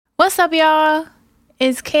What's up, y'all?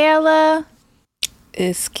 It's Kayla.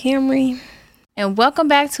 It's Camry. And welcome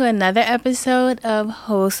back to another episode of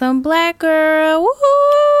Wholesome Black Girl.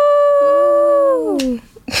 Woo!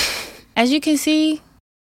 As you can see,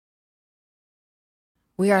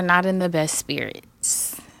 we are not in the best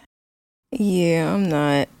spirits. Yeah, I'm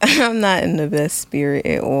not. I'm not in the best spirit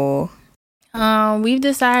at all. We've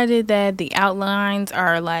decided that the outlines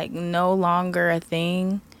are like no longer a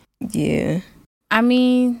thing. Yeah. I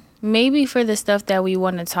mean, maybe for the stuff that we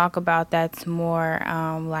want to talk about that's more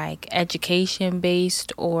like education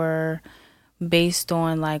based or based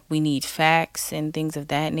on like we need facts and things of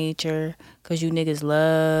that nature, because you niggas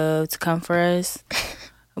love to come for us.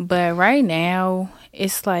 But right now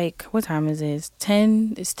it's like, what time is it? It's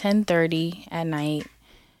 10:30 at night.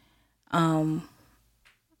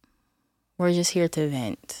 We're just here to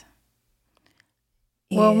vent.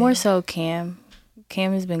 Yeah. Well, more so Cam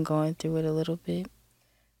has been going through it a little bit.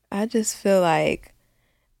 I just feel like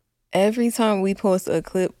every time we post a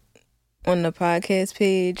clip on the podcast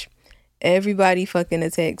page, everybody fucking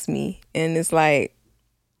attacks me. And it's like,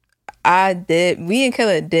 we and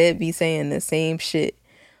Kella did be saying the same shit.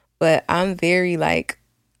 But I'm very like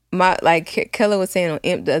Kella was saying on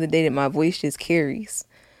Imp the other day that my voice just carries.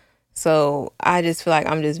 So I just feel like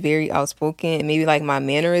I'm just very outspoken. Maybe like my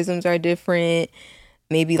mannerisms are different.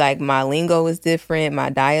 Maybe like my lingo is different. My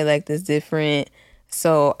dialect is different.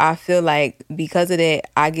 So I feel like because of that,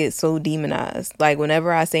 I get so demonized. Like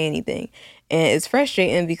whenever I say anything. And it's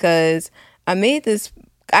frustrating because I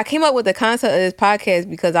came up with the concept of this podcast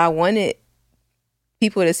because I wanted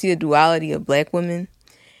people to see the duality of Black women.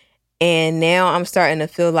 And now I'm starting to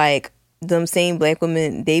feel like them same Black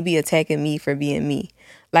women, they be attacking me for being me.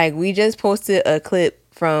 Like we just posted a clip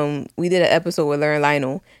we did an episode with Lauren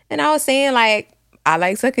Lionel. And I was saying like, I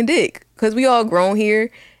like sucking dick because we all grown here.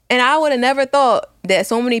 And I would have never thought that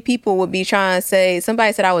so many people would be trying to say,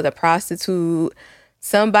 somebody said I was a prostitute.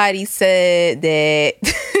 Somebody said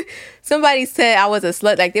that, somebody said I was a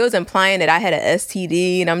slut. Like they was implying that I had an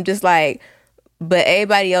STD. And I'm just like, but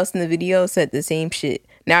everybody else in the video said the same shit.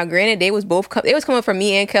 Now, granted, they was coming from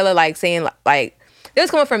me and Kella, like saying like, they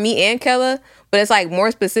was coming from me and Kella, but it's like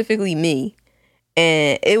more specifically me.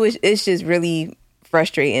 And it's just really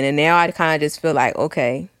frustrating. And now I kind of just feel like,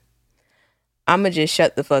 okay, I'm going to just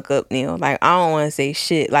shut the fuck up now. Like, I don't want to say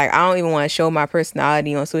shit. Like, I don't even want to show my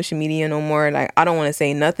personality on social media no more. Like, I don't want to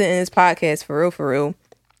say nothing in this podcast for real.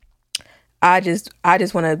 I just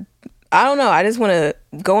want to, I don't know. I just want to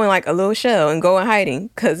go in like a little shell and go in hiding.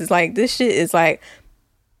 Because it's like, this shit is like,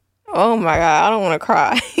 oh my God, I don't want to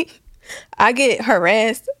cry. I get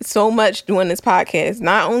harassed so much doing this podcast,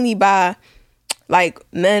 not only by like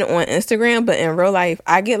men on Instagram, but in real life,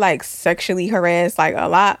 I get like sexually harassed like a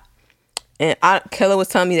lot. And Kella was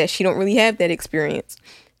telling me that she don't really have that experience.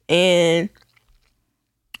 And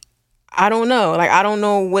I don't know. Like, I don't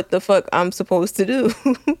know what the fuck I'm supposed to do.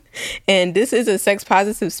 And this is a sex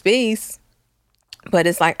positive space. But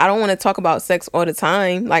it's like, I don't want to talk about sex all the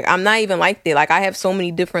time. Like, I'm not even like that. Like, I have so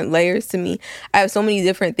many different layers to me. I have so many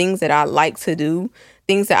different things that I like to do,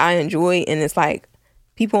 things that I enjoy. And it's like,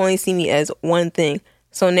 people only see me as one thing.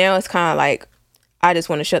 So now it's kind of like, I just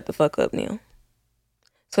want to shut the fuck up now.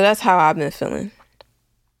 So that's how I've been feeling.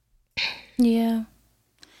 Yeah.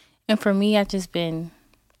 And for me, I've just been,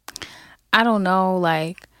 I don't know,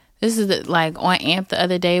 like, this is like on Amp the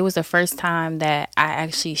other day, it was the first time that I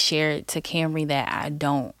actually shared to Camry that I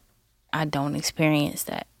don't experience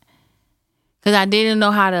that. Because I didn't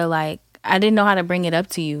know how to bring it up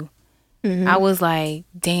to you. Mm-hmm. I was like,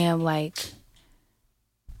 damn, like,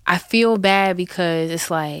 I feel bad because it's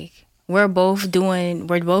like, we're both doing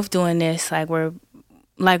this. Like,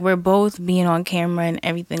 we're both being on camera and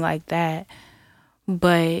everything like that.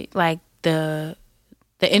 But like the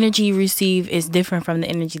energy you receive is different from the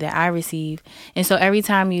energy that I receive. And so every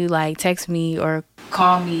time you like text me or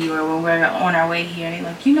call me or when we're on our way here, they're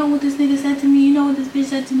like, you know what this nigga said to me? You know what this bitch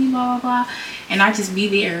said to me? Blah, blah, blah. And I just be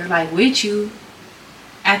there like with you.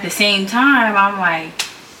 At the same time, I'm like,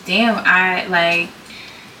 damn, I like,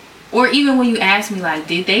 or even when you ask me like,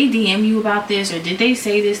 did they DM you about this or did they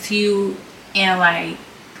say this to you? And like,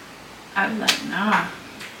 I'm like, nah.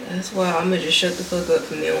 That's why I'm gonna just shut the fuck up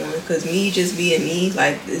from now on. Because me just being me,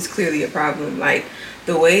 like, it's clearly a problem. Like,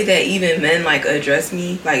 the way that even men, like, address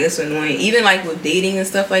me, like, it's annoying. Even, like, with dating and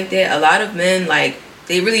stuff like that, a lot of men, like,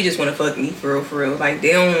 they really just want to fuck me, for real. Like,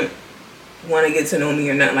 they don't want to get to know me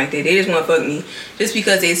or nothing like that. They just want to fuck me just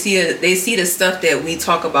because they see the stuff that we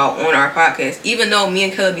talk about on our podcast. Even though me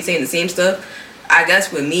and Kella be saying the same stuff, I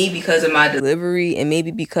guess with me, because of my delivery and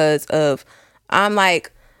maybe because of, I'm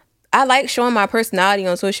like, I like showing my personality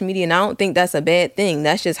on social media, and I don't think that's a bad thing.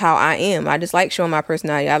 That's just how I am. I just like showing my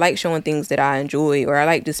personality. I like showing things that I enjoy, or I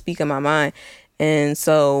like to speak in my mind. And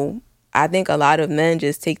so I think a lot of men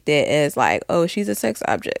just take that as like, oh, she's a sex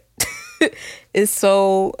object. It's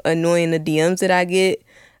so annoying, the DMs that I get.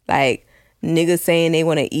 Like, niggas saying they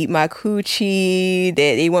want to eat my coochie, that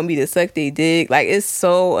they want me to suck their dick. Like, it's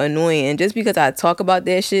so annoying. And just because I talk about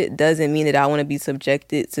that shit doesn't mean that I want to be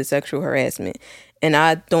subjected to sexual harassment. And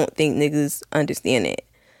I don't think niggas understand that.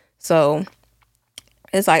 So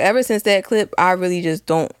it's like, ever since that clip, I really just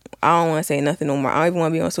don't want to say nothing no more. I don't even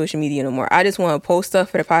want to be on social media no more. I just want to post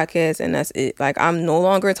stuff for the podcast, and that's it. Like, I'm no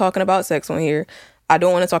longer talking about sex on here. I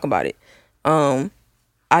don't want to talk about it.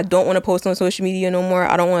 I don't want to post on social media no more.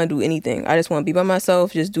 I don't want to do anything. I just want to be by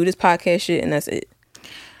myself, just do this podcast shit, and that's it.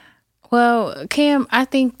 Well, Cam, I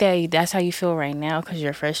think that's how you feel right now because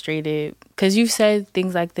you're frustrated. Because you've said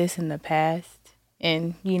things like this in the past.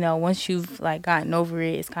 And, you know, once you've, like, gotten over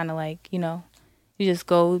it, it's kind of like, you know, you just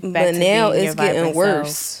go back but to now being it's your getting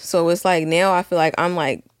worse. self. So it's like, now I feel like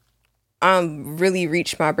I'm really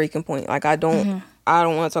reached my breaking point. Like, I don't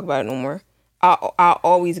want to talk about it no more. I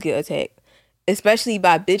always get attacked. Especially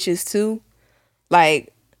by bitches, too.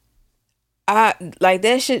 Like,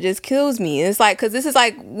 that shit just kills me. It's like, because this is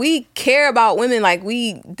like, we care about women. Like,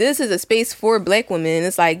 this is a space for black women.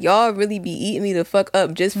 It's like, y'all really be eating me the fuck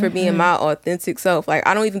up just for being my authentic self. Like,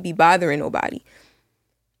 I don't even be bothering nobody.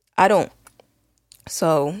 I don't.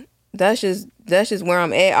 So that's just where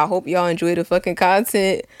I'm at. I hope y'all enjoy the fucking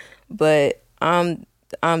content, but I'm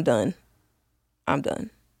done. I'm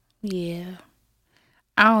done. Yeah.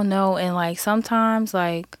 I don't know. And like, sometimes,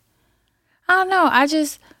 like, I don't know. I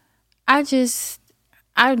don't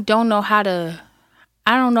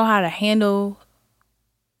know how to handle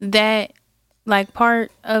that, like,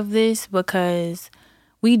 part of this, because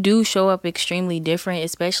we do show up extremely different,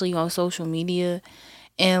 especially on social media.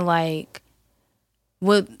 And like,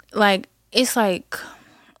 it's a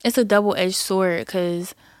double-edged sword,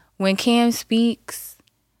 because when Cam speaks,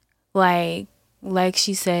 like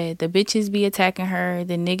she said, the bitches be attacking her,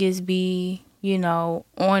 the niggas be, you know,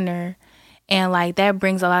 on her. And, like, that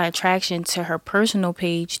brings a lot of traction to her personal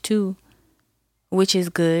page, too, which is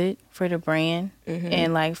good for the brand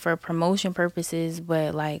and, like, for promotion purposes.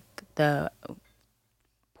 But, like, the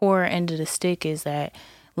poor end of the stick is that,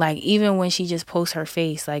 like, even when she just posts her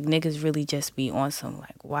face, like, niggas really just be on some,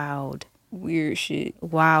 like, weird shit.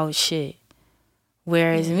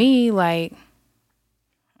 Whereas me, like,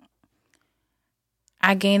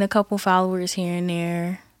 I gain a couple followers here and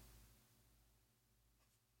there.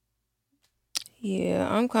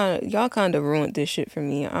 Yeah, y'all kind of ruined this shit for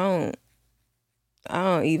me. I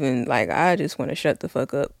don't even, like, I just want to shut the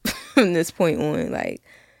fuck up from this point on. Like,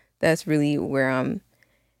 that's really where I'm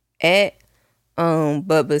at.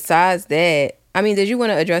 But besides that, I mean, did you want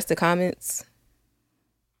to address the comments?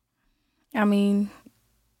 I mean,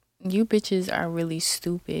 you bitches are really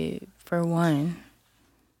stupid, for one.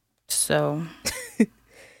 So.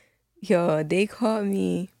 Yo, they called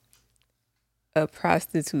me a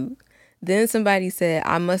prostitute. Then somebody said,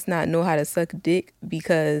 I must not know how to suck dick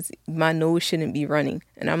because my nose shouldn't be running.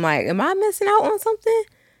 And I'm like, am I missing out on something?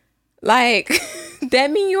 Like,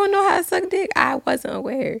 that mean you don't know how to suck dick? I wasn't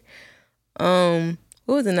aware. What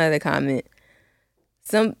was another comment?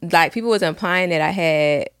 Some, like, people was implying that I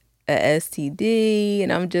had a STD,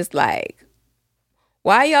 and I'm just like,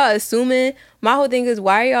 why y'all assuming? My whole thing is,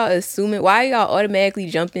 why are y'all automatically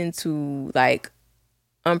jumping to, like,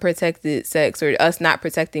 unprotected sex or us not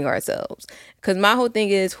protecting ourselves? Because my whole thing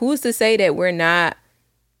is, who's to say that we're not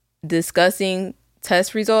discussing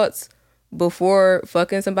test results before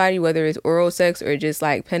fucking somebody, whether it's oral sex or just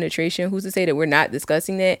like penetration? Who's to say that we're not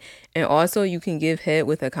discussing that? And also, you can give head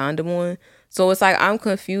with a condom on. So it's like, I'm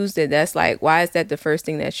confused that's like, why is that the first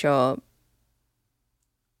thing that y'all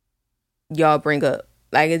bring up?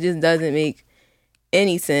 Like, it just doesn't make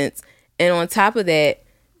any sense. And on top of that,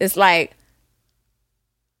 it's like,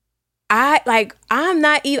 I'm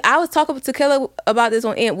not even, I was talking to Kayla about this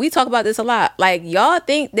on AMP. We talk about this a lot. Like, y'all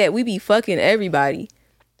think that we be fucking everybody.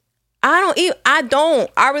 I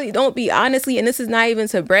really don't be, honestly, and this is not even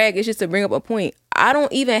to brag, it's just to bring up a point. I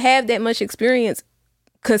don't even have that much experience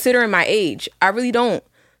considering my age. I really don't.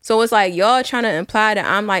 So it's like, y'all trying to imply that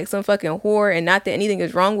I'm like some fucking whore, and not that anything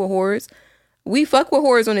is wrong with whores. We fuck with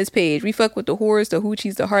whores on this page. We fuck with the whores, the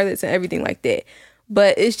hoochies, the harlots, and everything like that.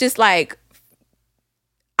 But it's just like,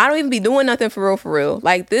 I don't even be doing nothing for real.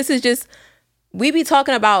 Like, this is just, we be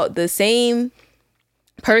talking about the same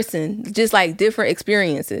person, just like different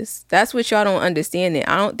experiences. That's what y'all don't understand. It.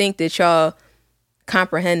 I don't think that y'all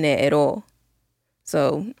comprehend that at all.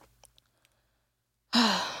 So,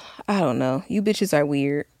 I I don't know. You bitches are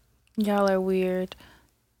weird. Y'all are weird.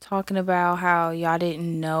 Talking about how y'all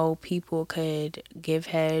didn't know people could give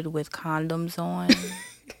head with condoms on.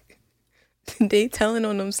 They telling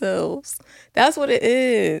on themselves. That's what it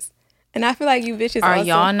is. And I feel like you bitches Are also...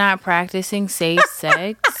 y'all not practicing safe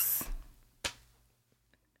sex?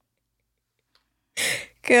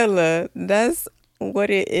 Killa, that's what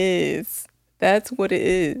it is. That's what it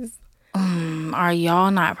is. Are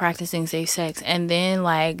y'all not practicing safe sex? And then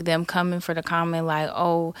like them coming for the comment like,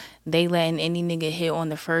 oh, they letting any nigga hit on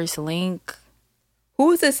the first link.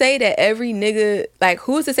 Who's to say that every nigga, like,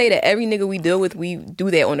 who's to say that every nigga we deal with, we do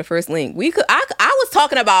that on the first link? I was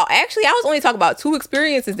talking about, actually, I was only talking about 2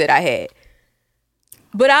 experiences that I had.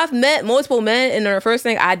 But I've met multiple men, and on the first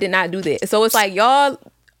link, I did not do that. So it's like, y'all,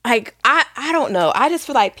 like, I don't know. I just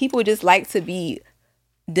feel like people just like to be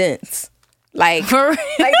dense. Like,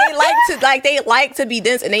 they like to be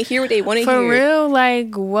dense, and they hear what they want to hear. For real?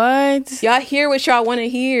 Like, what? Y'all hear what y'all want to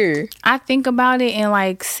hear. I think about it and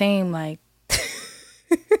like, same, like,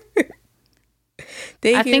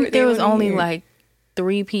 I think there was only like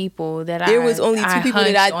 3 people that there was only 2 people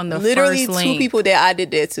that I literally 2 people that I did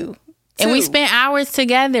that to. And we spent hours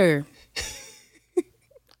together.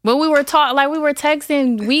 But we were we were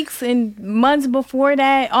texting weeks and months before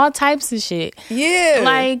that, all types of shit. Yeah.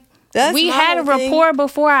 Like, we had a rapport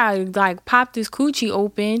before I like popped this coochie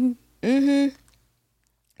open. Mm-hmm.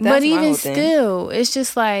 But even still, it's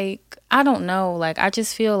just like, I don't know. Like, I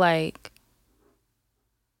just feel like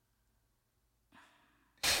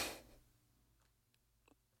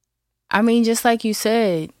I mean, just like you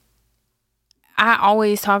said, I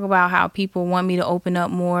always talk about how people want me to open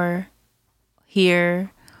up more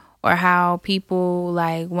here, or how people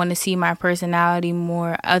like want to see my personality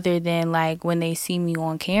more other than like when they see me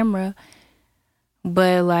on camera.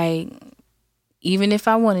 But like, even if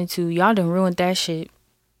I wanted to, y'all done ruined that shit.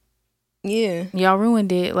 Yeah. Y'all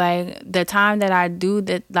ruined it. Like, the time that I do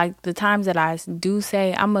that, like the times that I do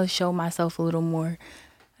say I'm gonna show myself a little more.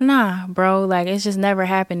 Nah, bro, like, it's just never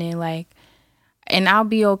happening. Like, and I'll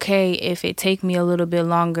be okay if it take me a little bit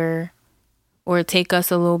longer, or it take us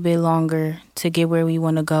a little bit longer to get where we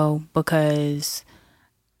want to go, because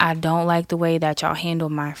I don't like the way that y'all handle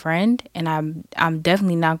my friend, and I'm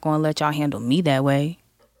definitely not going to let y'all handle me that way.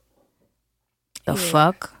 The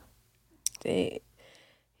fuck?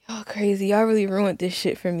 Y'all crazy. Y'all really ruined this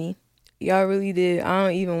shit for me. Y'all really did. I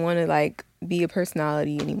don't even want to like be a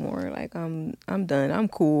personality anymore. Like, I'm done. I'm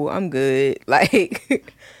cool. I'm good. Like,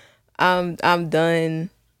 I'm done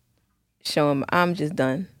showing. I'm just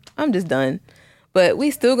done. But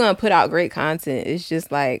we still gonna put out great content. It's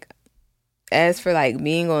just like, as for like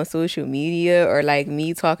being on social media or like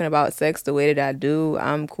me talking about sex the way that I do,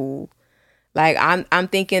 I'm cool. Like, I'm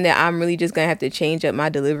thinking that I'm really just gonna have to change up my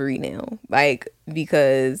delivery now. Like,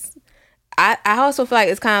 because I also feel like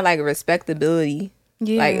it's kind of like respectability.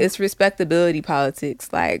 Yeah. Like, it's respectability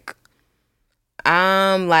politics. Like,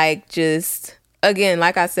 I'm like, just, again,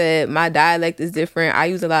 like I said, my dialect is different. I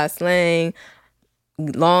use a lot of slang,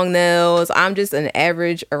 long nails. I'm just an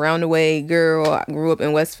average around the way girl. I grew up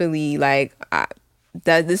in West Philly. Like,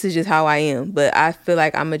 this is just how I am. But I feel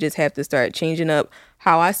like I'm gonna just have to start changing up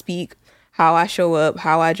how I speak, how I show up,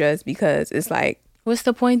 how I dress, because it's like, what's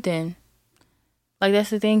the point then? Like, that's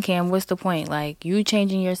the thing, Cam. What's the point? Like, you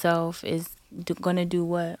changing yourself is gonna do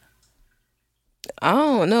what? I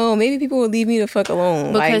don't know. Maybe people will leave me the fuck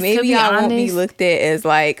alone. Because, like, maybe I won't be looked at as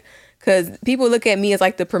like, because people look at me as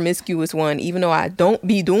like the promiscuous one, even though I don't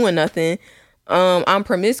be doing nothing. I'm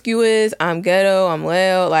promiscuous. I'm ghetto. I'm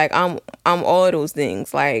loud. Like, I'm all of those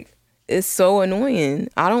things. Like, it's so annoying.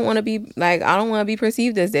 I don't want to be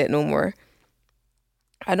perceived as that no more.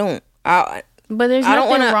 I don't. But there's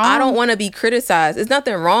nothing wrong. I don't want to be criticized. There's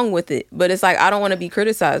nothing wrong with it, but it's like, I don't want to be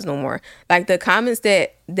criticized no more. Like, the comments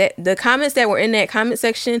that were in that comment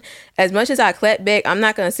section, as much as I clapped back, I'm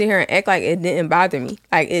not gonna sit here and act like it didn't bother me.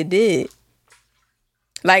 Like, it did.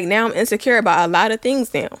 Like, now I'm insecure about a lot of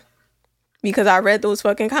things now because I read those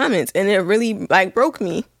fucking comments and it really like broke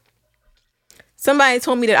me. Somebody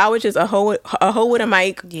told me that I was just a hoe with a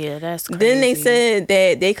mic. Yeah, that's crazy. Then they said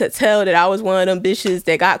that they could tell that I was one of them bitches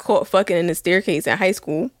that got caught fucking in the staircase in high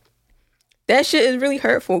school. That shit is really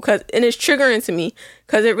hurtful, and it's triggering to me,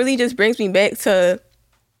 because it really just brings me back to,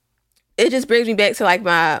 like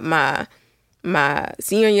my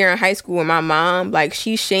senior year in high school, and my mom, like,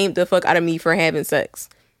 she shamed the fuck out of me for having sex.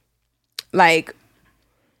 Like,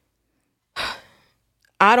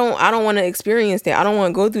 I don't want to experience that. I don't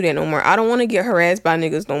want to go through that no more. I don't want to get harassed by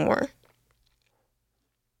niggas no more.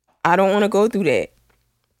 I don't want to go through that.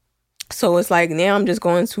 So it's like, now I'm just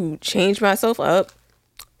going to change myself up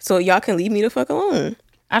so y'all can leave me the fuck alone.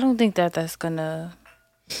 I don't think that that's gonna.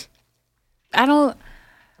 I don't.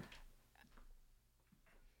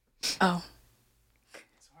 Oh.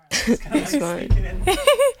 It's fine.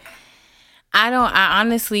 I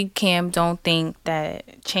honestly, Cam, don't think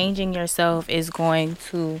that changing yourself is going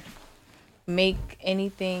to make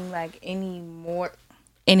anything like any more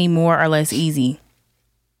or less easy.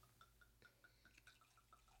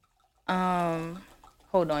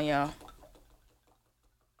 Hold on, y'all.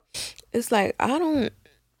 It's like I don't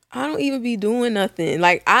even be doing nothing.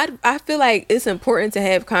 Like I feel like it's important to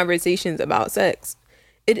have conversations about sex.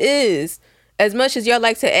 It is. As much as y'all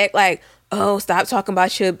like to act like, oh, stop talking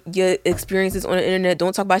about your experiences on the internet.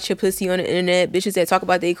 Don't talk about your pussy on the internet. Bitches that talk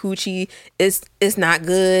about their coochie, it's not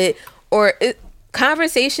good. Or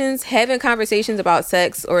having conversations about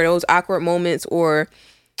sex or those awkward moments or,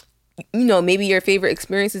 you know, maybe your favorite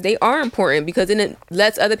experiences, they are important because then it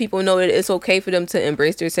lets other people know that it's okay for them to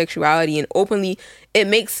embrace their sexuality and openly. It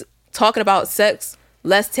makes talking about sex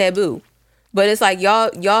less taboo. But it's like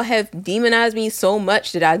y'all have demonized me so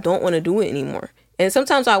much that I don't want to do it anymore. And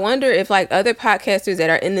sometimes I wonder if like other podcasters that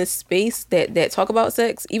are in this space that talk about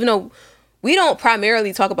sex, even though we don't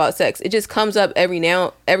primarily talk about sex, it just comes up every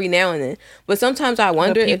now and then. But sometimes I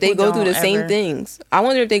wonder if they go through the same things. I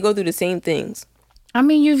wonder if they go through the same things. I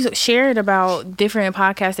mean, you've shared about different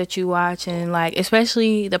podcasts that you watch, and like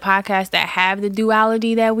especially the podcasts that have the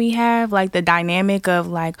duality that we have, like the dynamic of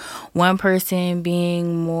like one person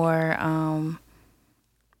being more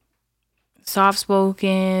soft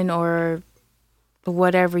spoken or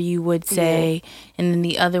whatever you would say, and then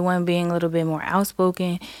the other one being a little bit more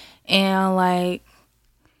outspoken, and like,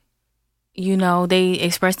 you know, they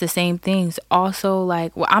express the same things. Also,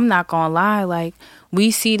 like, well, I'm not gonna lie, like, we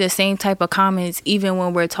see the same type of comments even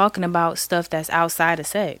when we're talking about stuff that's outside of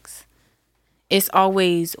sex. It's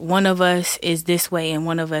always one of us is this way and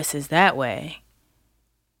one of us is that way.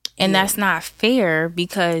 And that's not fair,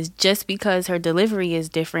 because just because her delivery is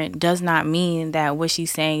different does not mean that what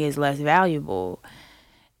she's saying is less valuable.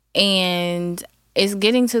 And it's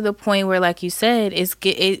getting to the point where, like you said,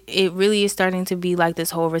 it really is starting to be like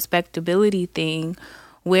this whole respectability thing,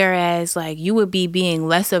 whereas like you would be being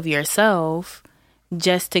less of yourself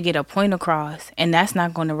just to get a point across, and that's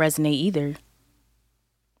not going to resonate either.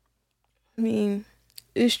 I mean,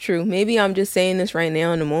 it's true. Maybe I'm just saying this right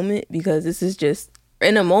now in the moment because this is just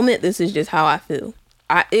how I feel.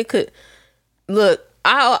 I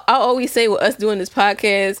always say with us doing this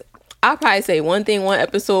podcast, I'll probably say one thing one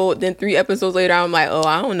episode, then 3 episodes later I'm like, oh,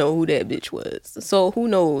 I don't know who that bitch was. So who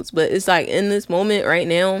knows? But it's like in this moment right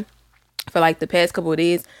now, for like the past couple of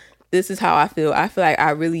days, this is how I feel. I feel like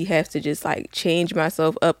I really have to just like change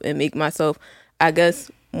myself up and make myself, I guess,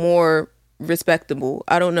 more respectable.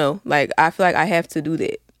 I don't know. Like, I feel like I have to do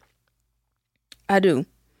that. I do.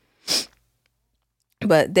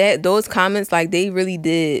 But those comments, like, they really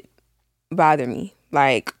did bother me.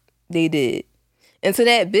 Like, they did. And to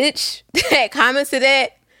that bitch that comments to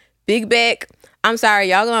that, big back, I'm sorry,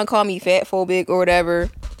 y'all gonna call me fat phobic or whatever.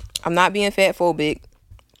 I'm not being fat phobic.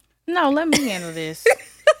 No, let me handle this.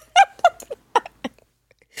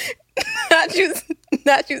 Not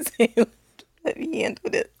you saying, let me handle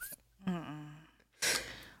this.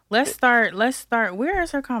 Let's start. Where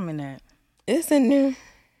is her comment at? It's in there.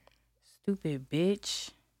 Stupid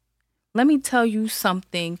bitch. Let me tell you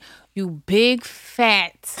something, you big,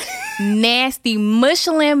 fat, nasty,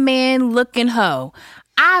 Michelin man looking hoe.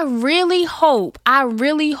 I really hope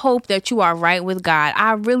that you are right with God.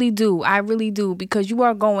 I really do, because you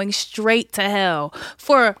are going straight to hell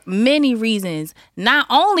for many reasons. Not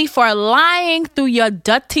only for lying through your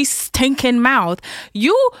dirty, stinking mouth,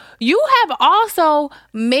 you have also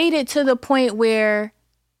made it to the point where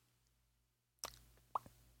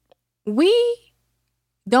we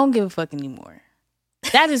don't give a fuck anymore.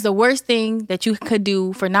 That is the worst thing that you could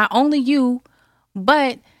do for not only you,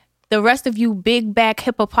 but the rest of you big back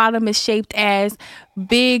hippopotamus shaped ass,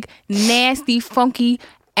 big, nasty, funky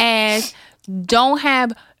ass, don't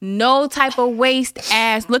have no type of waist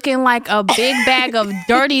ass, looking like a big bag of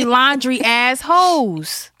dirty laundry ass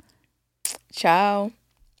hoes. Ciao.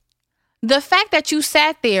 The fact that you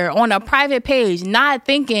sat there on a private page, not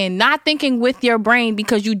thinking with your brain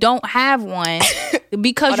because you don't have one,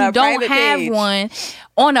 because you don't have one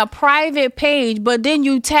on a private page, but then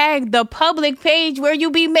you tag the public page where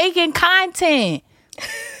you be making content.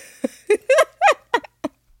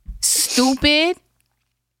 Stupid.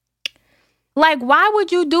 Like, why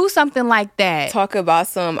would you do something like that? Talk about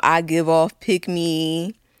some I give off pick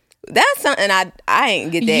me. That's something I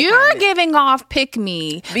ain't get that. You're comment. giving off pick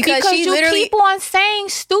me because she you literally keep on saying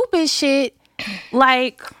stupid shit.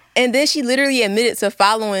 Like, and then she literally admitted to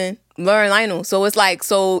following Lauren Lionel. So it's like,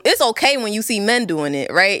 so it's okay when you see men doing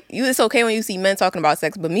it, right? It's okay when you see men talking about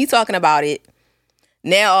sex, but me talking about it,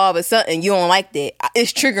 now all of a sudden you don't like that.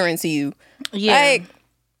 It's triggering to you. Yeah.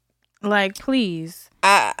 Like, please.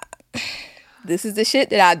 This is the shit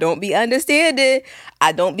that I don't be understanding.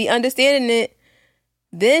 I don't be understanding it.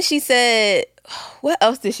 Then she said, what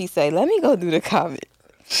else did she say? Let me go through the comment.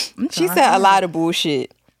 She said a lot of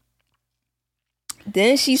bullshit.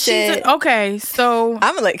 Then she said, okay, so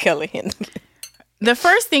I'm gonna let Kelly handle it. The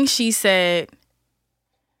first thing she said,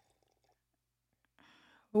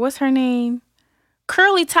 what's her name?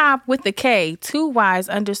 Curly top with the K, 2Ys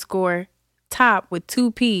 _ top with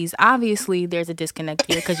 2 P's. Obviously, there's a disconnect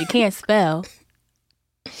here because you can't spell.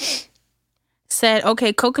 Said,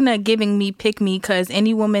 okay, coconut giving me pick me because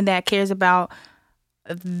any woman that cares about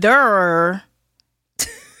their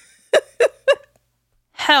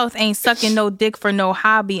health ain't sucking no dick for no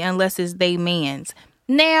hobby unless it's they man's.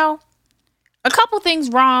 Now, a couple things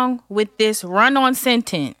wrong with this run-on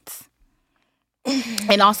sentence.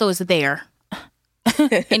 And also it's there.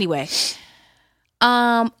 Anyway.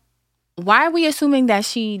 Why are we assuming that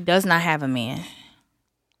she does not have a man?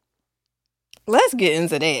 Let's get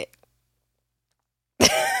into that.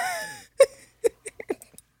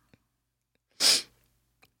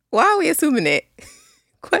 Why are we assuming that?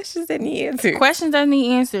 Questions that need answers. Questions that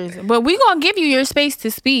need answers. But we're going to give you your space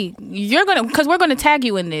to speak. Because we're going to tag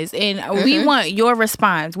you in this. And we want your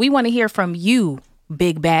response. We want to hear from you,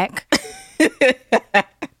 Big Back.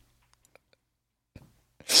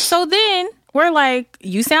 So then we're like,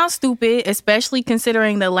 you sound stupid, especially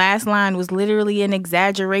considering the last line was literally an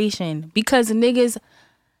exaggeration. Because niggas...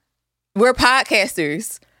 We're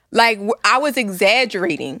podcasters. Like, I was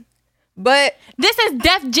exaggerating. But this is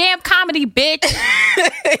Def Jam comedy, bitch.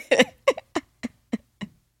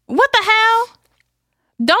 What the hell?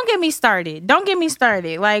 Don't get me started.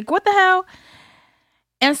 Like, what the hell?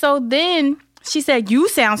 And so then she said, you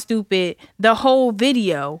sound stupid. The whole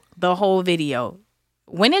video.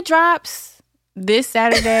 When it drops this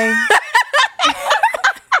Saturday,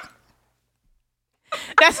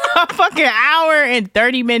 that's a fucking hour and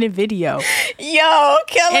 30-minute video. Yo,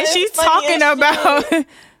 Kelly. And she's talking about...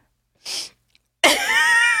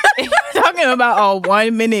 talking about a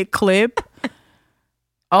 1-minute clip.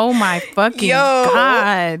 Oh my fucking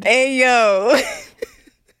God. Hey, yo.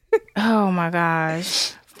 Oh my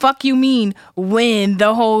gosh. Fuck you mean when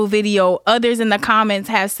the whole video, others in the comments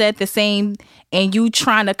have said the same, and you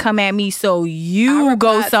trying to come at me so you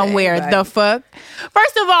go somewhere. The fuck?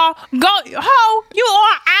 First of all, you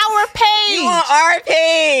on our page. You on our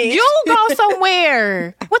page. You go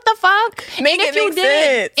somewhere. What the fuck? Make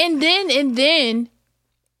sense. And then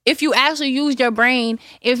if you actually use your brain,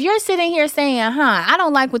 if you're sitting here saying, I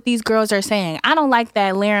don't like what these girls are saying. I don't like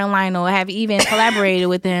that Larry and Lionel have even collaborated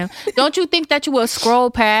with them. Don't you think that you will scroll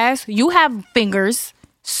past? You have fingers,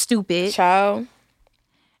 stupid. Child.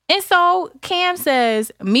 And so Cam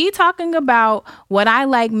says, me talking about what I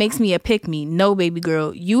like makes me a pick me. No, baby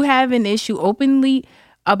girl. You have an issue openly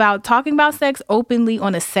about talking about sex openly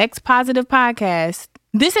on a sex positive podcast.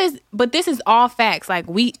 This is all facts. Like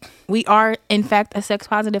we are in fact a sex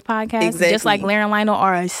positive podcast. Exactly. Just like Larry and Lionel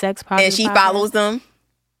are a sex positive and she podcast. follows them.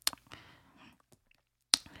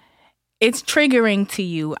 It's triggering to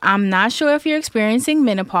you. I'm not sure if you're experiencing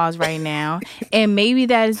menopause right now, and maybe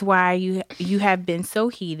that is why you have been so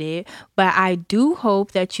heated, but I do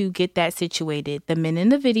hope that you get that situated. The men in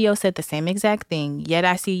the video said the same exact thing, yet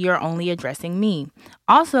I see you're only addressing me.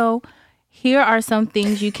 Also, here are some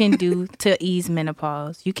things you can do to ease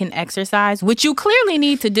menopause. You can exercise, which you clearly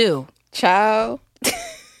need to do. Child.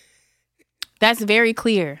 That's very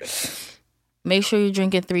clear. Make sure you're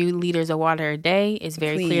drinking 3 liters of water a day. It's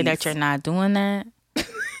very clear that you're not doing that.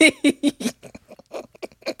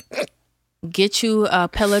 Get you a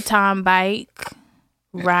Peloton bike.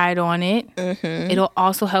 Ride on it. Mm-hmm. It'll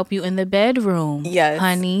also help you in the bedroom. Yes.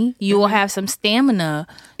 Honey. You will have some stamina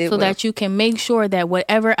that you can make sure that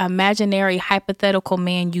whatever imaginary hypothetical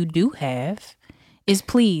man you do have is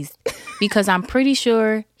pleased. Because I'm pretty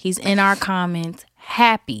sure he's in our comments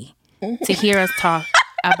happy to hear us talk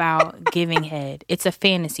about giving head. It's a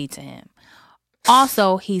fantasy to him.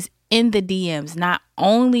 Also, he's in the DMs. Not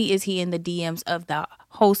only is he in the DMs of the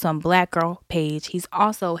Wholesome Black Girl page, he's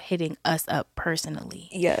also hitting us up personally.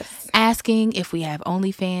 Yes. Asking if we have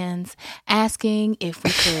OnlyFans, asking if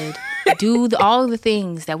we could do all of the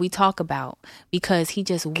things that we talk about, because he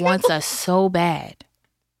just wants us so bad.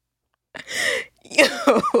 Yo.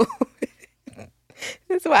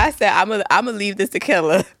 That's why I said I'm gonna leave this to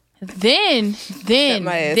Kella. Then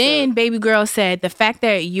baby girl said, the fact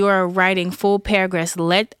that you're writing full paragraphs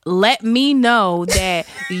let me know that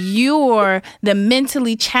you're the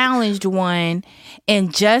mentally challenged one,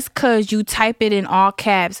 and just cause you type it in all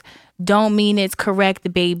caps don't mean it's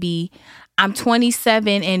correct, baby. I'm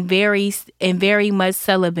 27 and very much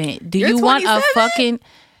celibate. Do you want a fucking...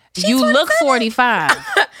 You 27? Look 45.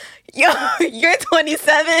 Yo, you're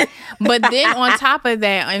 27. But then on top of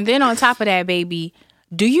that, baby,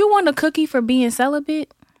 do you want a cookie for being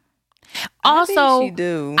celibate? Also, I think she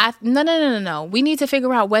do. No. We need to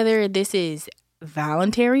figure out whether this is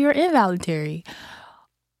voluntary or involuntary.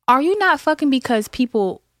 Are you not fucking because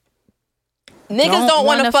people niggas don't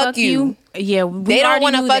want to fuck you? Yeah, they don't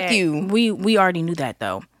want to fuck you. We already knew that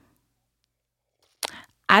though.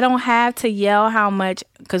 I don't have to yell how much,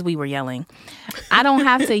 because we were yelling. I don't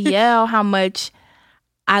have to yell how much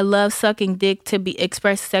I love sucking dick to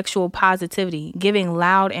express sexual positivity, giving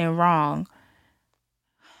loud and wrong.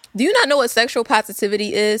 Do you not know what sexual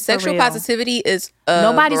positivity is? Sexual positivity is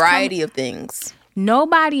a variety of things.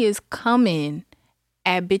 Nobody is coming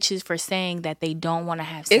at bitches for saying that they don't want to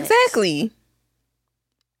have sex. Exactly.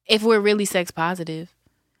 If we're really sex positive.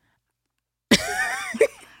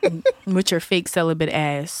 With your fake celibate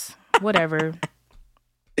ass. Whatever.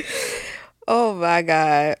 Oh my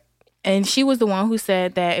God. And she was the one who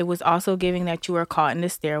said that it was also giving that you were caught in the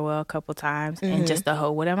stairwell a couple times and just a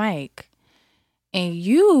hoe with a mic. And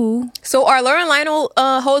you... So are Laura and Lionel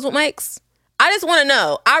hoes with mics? I just want to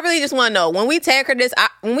know. I really just want to know. When we tag her in this,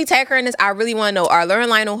 I really want to know, are Laura and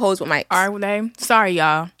Lionel hoes with mics? Are they? Sorry,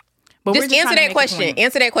 y'all. But just answer that question.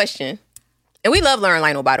 Answer that question. And we love Laura and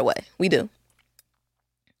Lionel, by the way. We do.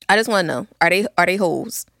 I just want to know, are they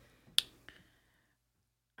hoes?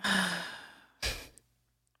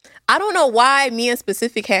 I don't know why me in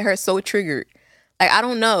specific had her so triggered. Like, I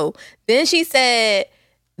don't know. Then she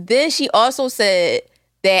also said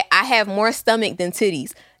that I have more stomach than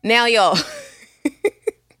titties. Now, y'all.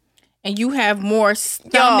 And you have more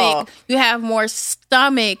stomach. Y'all. You have more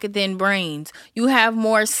stomach than brains. You have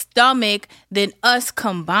more stomach than us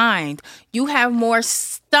combined. You have more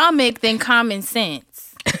stomach than common sense.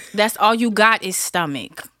 That's all you got is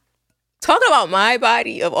stomach. Talking about my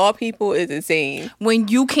body of all people is insane. When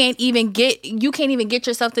you can't even get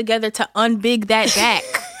yourself together to unbig that back.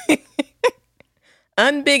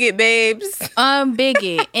 Unbig it, babes. Unbig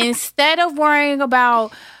it. Instead of worrying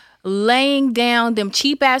about laying down them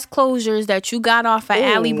cheap ass closures that you got off of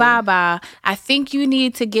Alibaba, I think you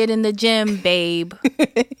need to get in the gym, babe. I'm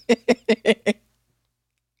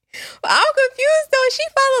confused though. She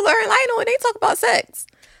follow Laura and Lionel and they talk about sex.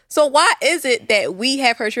 So why is it that we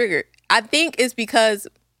have her triggered? I think it's because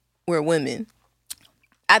we're women.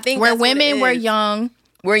 I think we're women. We're young.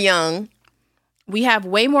 We're young. We have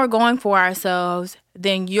way more going for ourselves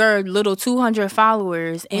than your little 200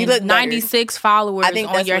 followers and 96 followers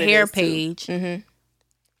on your hair page. Mm-hmm.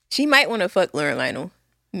 She might want to fuck Laura and Lionel.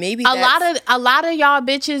 Maybe a lot of y'all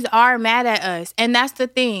bitches are mad at us, and that's the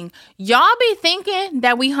thing. Y'all be thinking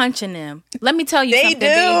that we hunching them. Let me tell you something,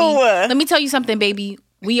 baby. Let me tell you something, baby.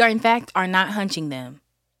 We are in fact are not hunching them.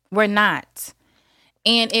 We're not,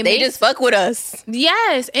 and they just fuck with us.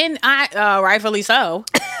 Yes, and I rightfully so.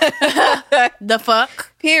 The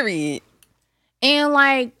fuck, period. And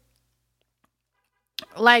like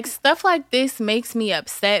stuff like this makes me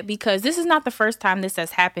upset because this is not the first time this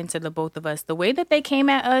has happened to the both of us. The way that they came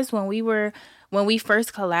at us when we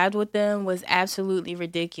first collabed with them was absolutely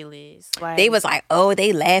ridiculous. Like, they was like, "Oh,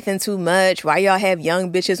 they laughing too much. Why y'all have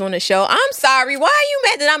young bitches on the show?" I'm sorry. Why are you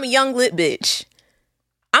mad that I'm a young lit bitch?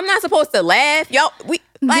 I'm not supposed to laugh. Y'all, did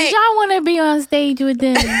y'all want to be on stage with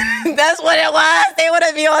them? That's what it was. They want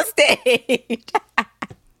to be on stage.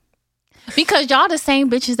 Because y'all the same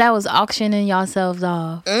bitches that was auctioning yourselves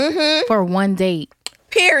off for one date.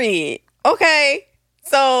 Period. Okay.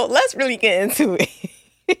 So let's really get into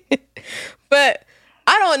it. But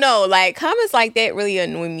I don't know. Like, comments like that really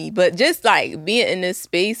annoy me. But just like being in this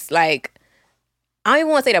space, like, I don't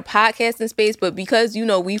even want to say the podcasting space, but because,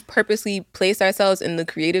 we've purposely placed ourselves in the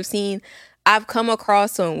creative scene, I've come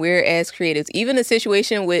across some weird ass creatives. Even the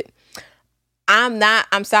situation with,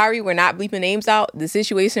 I'm sorry, we're not bleeping names out. The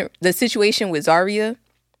situation with Zaria.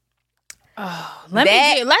 Oh, let's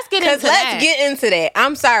get into that.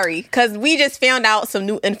 I'm sorry, because we just found out some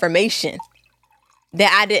new information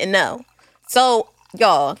that I didn't know. So,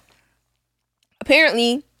 y'all,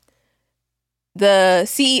 apparently the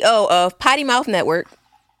CEO of Potty Mouth Network,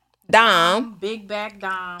 Dom, Big Back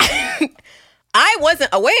Dom, I wasn't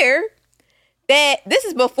aware that this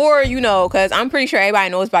is before, you know, because I'm pretty sure everybody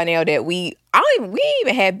knows by now that we didn't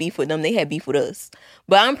even have beef with them. They had beef with us.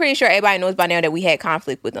 But I'm pretty sure everybody knows by now that we had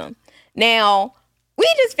conflict with them. Now, we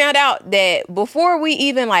just found out that before we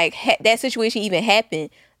even, like, that situation even happened,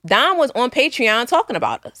 Dom was on Patreon talking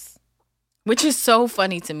about us. Which is so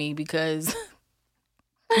funny to me because...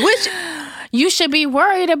 Which... You should be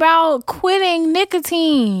worried about quitting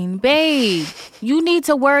nicotine, babe. You need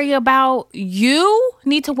to worry about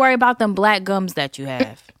them black gums that you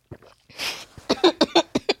have.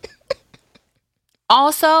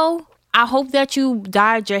 Also, I hope that you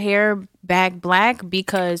dyed your hair back black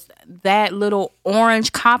because that little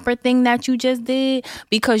orange copper thing that you just did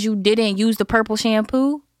because you didn't use the purple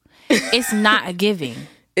shampoo, it's not a giving.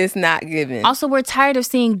 It's not giving. Also, we're tired of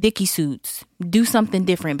seeing Dickie suits. Do something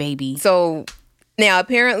different, baby. So, now,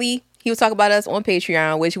 apparently, he was talking about us on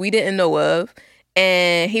Patreon, which we didn't know of.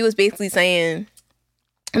 And he was basically saying,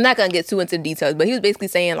 I'm not going to get too into the details, but he was basically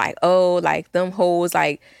saying, like, oh, like, them hoes,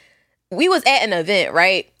 like, we was at an event,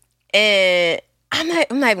 right? And I'm not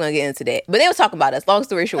even going to get into that. But they was talking about us, long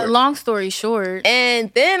story short.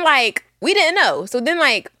 And then, like, we didn't know. So then,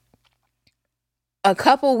 like, a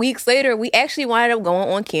couple weeks later, we actually wound up going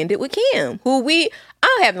on Candid with Cam, who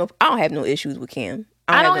I don't have no issues with Cam.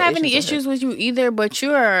 I don't have any issues with you either, but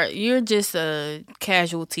you're just a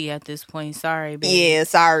casualty at this point. Sorry, baby. Yeah,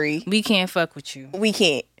 sorry. We can't fuck with you. We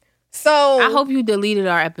can't. So I hope you deleted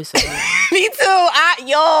our episode. Me too.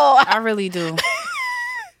 I really do.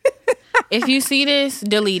 If you see this,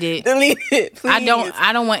 delete it. Delete it, please.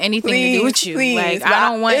 I don't want anything to do with you. Please. Like, I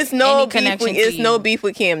don't want any connection to you. It's no beef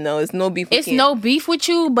with Cam, though. It's no beef with Cam. It's no beef with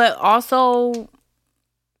you, but also...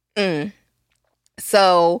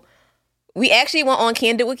 So, we actually went on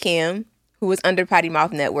Candid with Cam, who was under Potty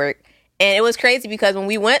Mouth Network. And it was crazy because when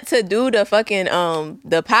we went to do the fucking,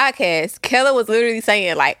 the podcast, Kella was literally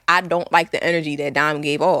saying, like, I don't like the energy that Dom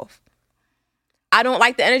gave off. I don't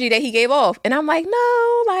like the energy that he gave off. And I'm like,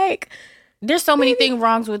 no, like... There's so many things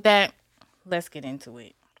wrongs with that. Let's get into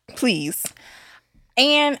it. Please.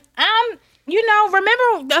 And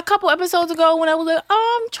remember a couple episodes ago when I was like,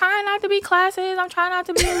 I'm trying not to be classist. I'm trying not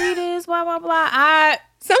to be elitist, blah, blah, blah.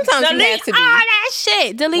 Sometimes you have to be. All that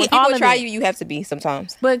shit. Delete all of it. When people try you have to be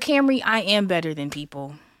sometimes. But Camry, I am better than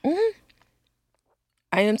people. Mm-hmm.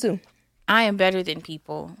 I am too. I am better than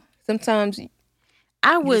people. Sometimes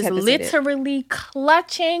I was literally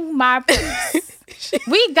clutching my purse.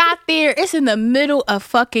 We got there. It's in the middle of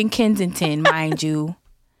fucking Kensington, mind you.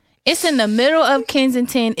 It's in the middle of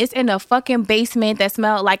Kensington. It's in a fucking basement that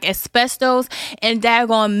smelled like asbestos and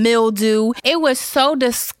daggone mildew. It was so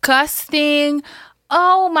disgusting.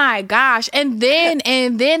 Oh my gosh. And then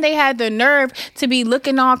they had the nerve to be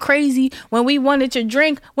looking all crazy when we wanted to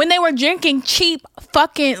drink, when they were drinking cheap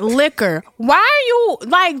fucking liquor. Why are you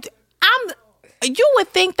like, you would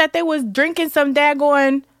think that they was drinking some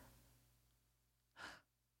daggone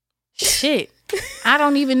shit. I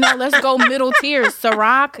don't even know. Let's go middle tier.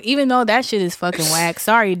 Ciroc, even though that shit is fucking whack.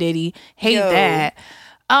 Sorry, Diddy. Hate that.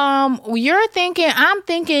 I'm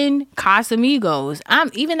thinking Casamigos.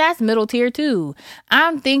 That's middle tier too.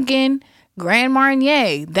 I'm thinking Grand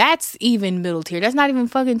Marnier. That's even middle tier. That's not even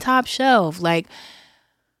fucking top shelf. Like,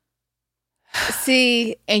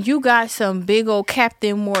 see, and you got some big old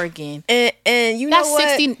Captain Morgan. And you know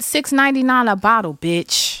what? That's $6.99 a bottle,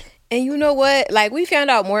 bitch. And you know what? Like, we found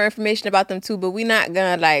out more information about them too, but we're not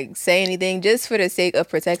gonna like say anything just for the sake of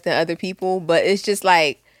protecting other people. But it's just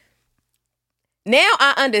like, now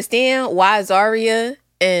I understand why Zaria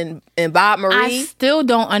and Bob Marie. I still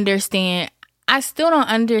don't understand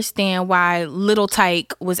why Little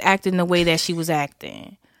Tyke was acting the way that she was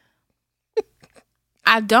acting.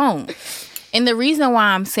 I don't. And the reason why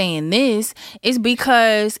I'm saying this is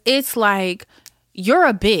because it's like, you're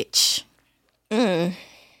a bitch.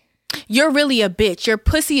 You're really a bitch. You're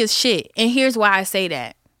pussy as shit. And here's why I say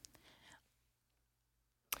that.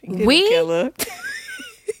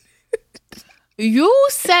 You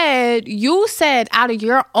said out of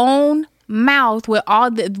your own mouth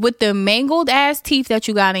with the mangled ass teeth that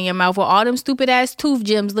you got in your mouth, with all them stupid ass tooth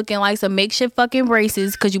gems looking like some makeshift fucking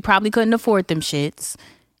braces because you probably couldn't afford them shits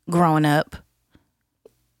growing up.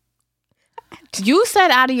 You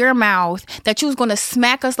said out of your mouth that you was gonna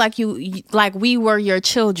smack us like we were your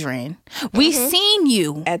children. We seen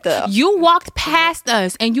you. You walked past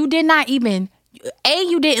us and you did not even.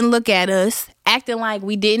 You didn't look at us, acting like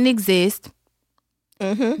we didn't exist.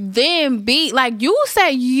 then be like, you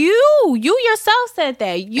yourself said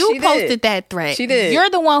that. You posted that threat. She did. You're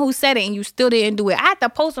the one who said it, and you still didn't do it. I had to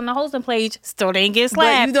post on the hosting page, still didn't get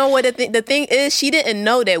slapped. But you know what the thing is? She didn't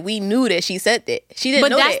know that we knew that she said that. She didn't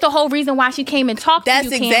know that. But that's the whole reason why she came and talked to you,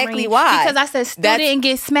 That's exactly why. Because I said still didn't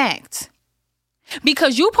get smacked.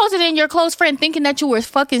 Because you posted in your close friend thinking that you were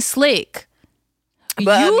fucking slick.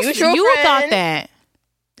 But you mutual friend, thought that.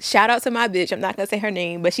 Shout out to my bitch. I'm not going to say her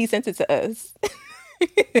name, but she sent it to us.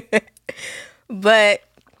 But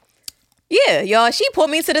yeah, y'all, she pulled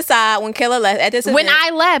me to the side when Kayla left at this event. When I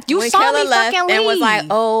left, you saw Kayla me fucking leave. And was like,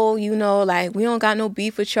 oh, like, we don't got no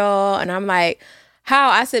beef with y'all. And I'm like, how?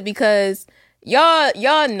 I said, because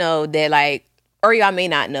y'all know that, like, or y'all may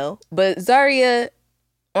not know, but Zaria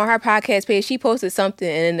on her podcast page, she posted something,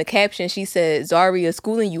 and in the caption she said, Zaria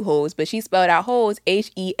schooling you hoes, but she spelled out hoes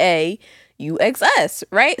HEAUXS,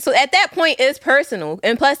 right? So at that point, it's personal.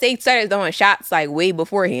 And plus, they started throwing shots like way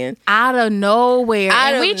beforehand. Out of nowhere.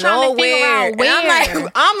 We trying to figure out where.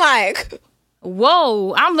 I'm like,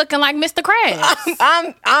 whoa, I'm looking like Mr.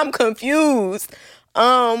 Krabs. I'm confused.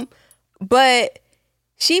 But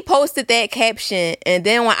she posted that caption, and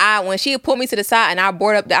then when she pulled me to the side and I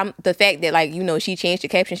brought up the fact that, like, she changed the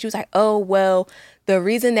caption, she was like, oh, well, the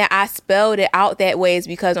reason that I spelled it out that way is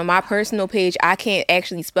because on my personal page I can't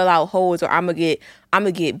actually spell out hoes, or I'm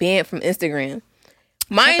gonna get banned from Instagram.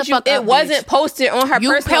 Mind you, it wasn't posted on her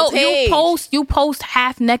personal page. You post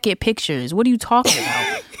half naked pictures. What are you talking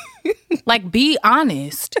about? Like, be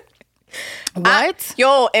honest. What?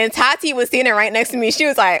 And Tati was standing right next to me. She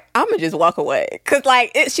was like, I'm gonna just walk away. Cause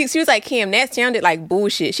like she was like, Kim, that sounded like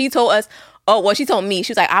bullshit. She told us, she told me,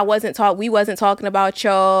 she was like, we wasn't talking about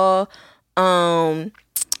y'all.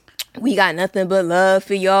 We got nothing but love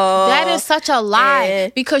for y'all. That is such a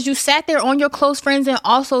lie, because you sat there on your close friends and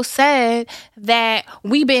also said that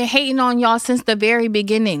we been hating on y'all since the very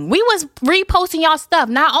beginning. We was reposting y'all stuff,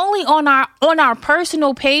 not only on our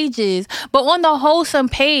personal pages, but on the wholesome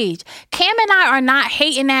page. Cam and I are not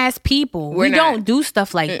hating ass people. We don't do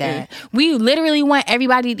stuff like that. We literally want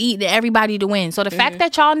everybody to eat and everybody to win. So the fact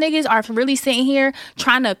that y'all niggas are really sitting here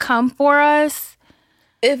trying to come for us.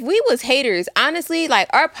 If we was haters, honestly, like,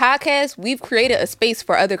 our podcast, we've created a space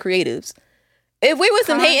for other creatives. If we was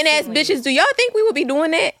some hating ass bitches, do y'all think we would be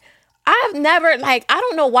doing that? I've never, like, I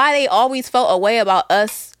don't know why they always felt a way about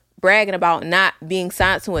us bragging about not being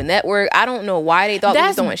signed to a network. I don't know why they thought we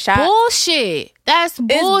was doing shots. That's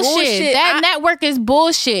bullshit. That network is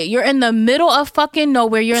bullshit. You're in the middle of fucking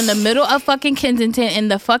nowhere. You're in the middle of fucking Kensington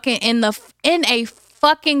in a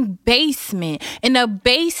fucking basement, in a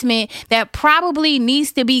basement that probably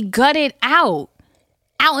needs to be gutted out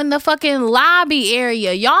in the fucking lobby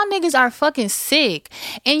area. Y'all niggas are fucking sick.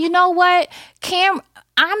 And you know what,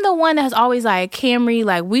 I'm the one that's always like, Camry,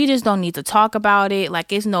 like, we just don't need to talk about it.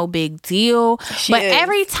 Like, it's no big deal. But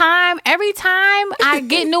every time I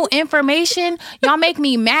get new information, y'all make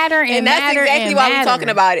me madder and that's madder. Exactly why we're talking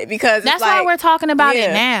about it, because that's why we're talking about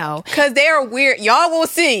it now. Because they're weird. Y'all will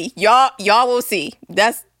see. Y'all will see.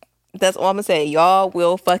 That's all I'm gonna say. Y'all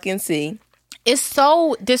will fucking see. It's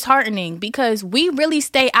so disheartening because we really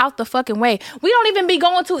stay out the fucking way. We don't even be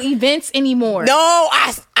going to events anymore. No,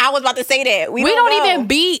 I was about to say that. We don't even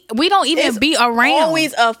be around.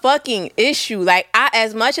 Always a fucking issue. Like,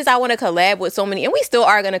 as much as I want to collab with so many, and we still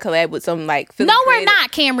are gonna collab with some, like, Philly we're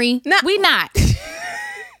not, Camry. We not.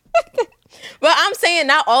 But I'm saying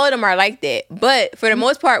not all of them are like that. But for the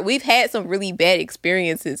most part, we've had some really bad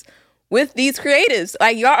experiences with these creatives.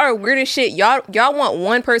 Like, y'all are weird as shit. Y'all want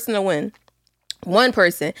one person to win. One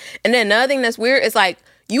person. And then another thing that's weird is, like,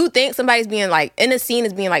 you think somebody's being, like, in the scene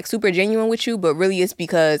is being, like, super genuine with you, but really it's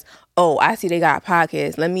because, I see they got a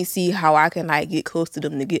podcast. Let me see how I can, like, get close to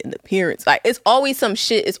them to get an appearance. Like, it's always some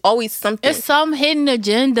shit. It's always something. It's some hidden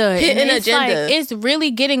agenda. Like, it's really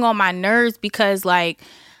getting on my nerves because, like,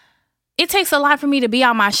 it takes a lot for me to be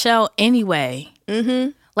on my shell anyway.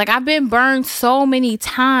 Mm-hmm. Like, I've been burned so many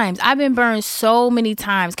times.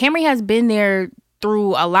 Camry has been there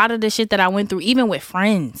through a lot of the shit that I went through, even with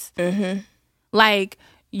friends. Mm-hmm. Like,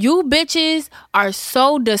 you bitches are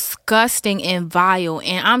so disgusting and vile,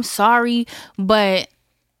 and I'm sorry, but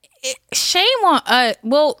shame on us.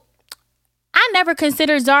 Well, I never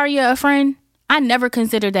considered Zaria a friend. I never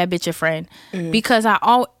considered that bitch a friend because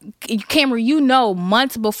Camry,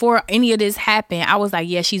 months before any of this happened, I was like,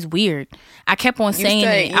 yeah, she's weird. I kept on saying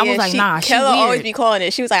it. I was like, nah, she's weird. Kella always be calling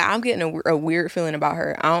it. She was like, I'm getting a weird feeling about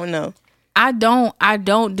her. I don't know. I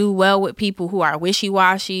don't do well with people who are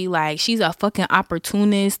wishy-washy. Like, she's a fucking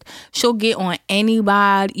opportunist. She'll get on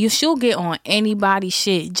anybody's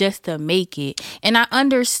shit just to make it. And I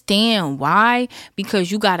understand why, because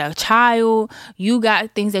you got a child, you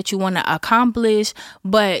got things that you want to accomplish,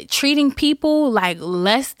 but treating people like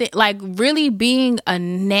less than, like, really being a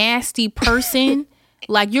nasty person,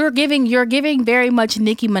 like, you're giving very much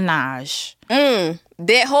Nicki Minaj.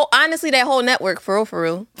 That whole network, for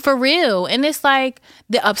real. And it's like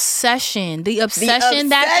the obsession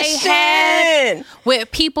that they have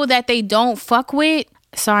with people that they don't fuck with.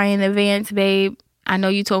 Sorry in advance, babe. I know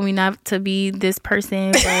you told me not to be this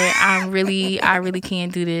person, but I really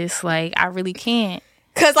can't do this. Like, I really can't.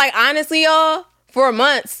 Cause, like, honestly, y'all, for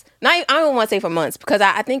months, I don't want to say for months, because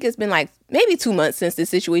I think it's been like maybe 2 months since this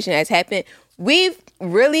situation has happened. We've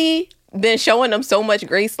really been showing them so much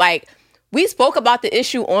grace. Like, we spoke about the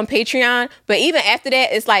issue on Patreon, but even after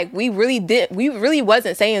that, it's like we really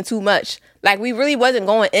wasn't saying too much. Like, we really wasn't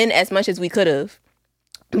going in as much as we could have.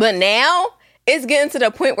 But now it's getting to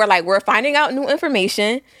the point where, like, we're finding out new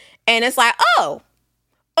information, and it's like, oh,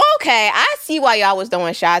 okay, I see why y'all was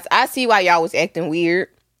throwing shots. I see why y'all was acting weird.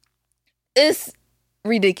 It's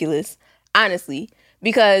ridiculous, honestly,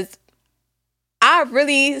 because I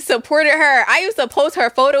really supported her. I used to post her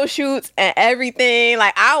photo shoots and everything.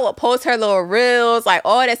 Like, I would post her little reels, like,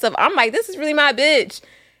 all that stuff. I'm like, this is really my bitch.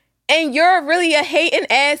 And you're really a hating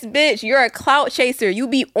ass bitch. You're a clout chaser. You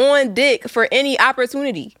be on dick for any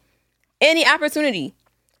opportunity. Any opportunity.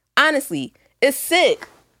 Honestly, it's sick.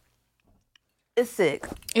 It's sick.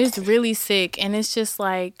 It's really sick. And it's just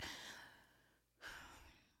like,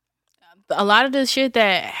 a lot of the shit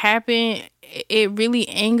that happened, it really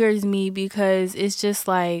angers me, because it's just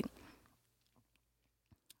like,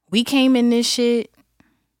 we came in this shit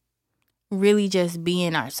really just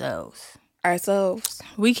being ourselves.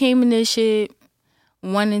 We came in this shit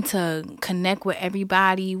wanting to connect with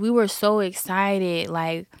everybody. We were so excited,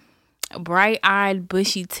 like, bright-eyed,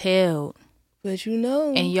 bushy-tailed. But you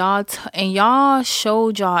know. And y'all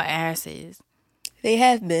showed y'all asses. They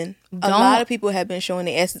have been. A lot of people have been showing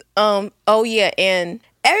their asses. Oh yeah, and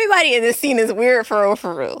everybody in this scene is weird, for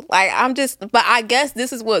real. Like, but I guess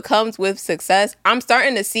this is what comes with success. I'm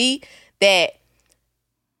starting to see that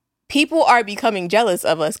people are becoming jealous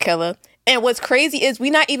of us, Kella. And what's crazy is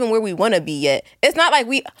we not even where we want to be yet. It's not like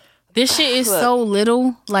we. This shit is so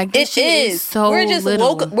little. Like, this shit is so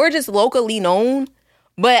little. We're just locally known.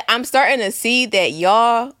 But I'm starting to see that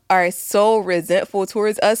y'all are so resentful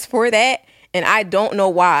towards us for that. And I don't know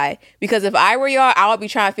why. Because if I were y'all, I would be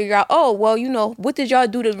trying to figure out, oh, well, you know, what did y'all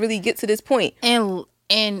do to really get to this point?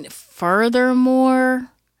 And furthermore,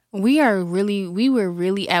 we were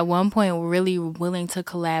really at one point really willing to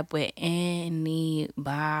collab with anybody.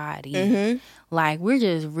 Mm-hmm. Like, we're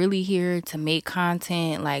just really here to make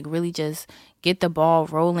content, like, really just get the ball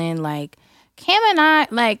rolling. Like, Cam and I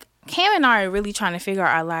are really trying to figure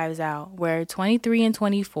our lives out. We're 23 and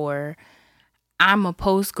 24. I'm a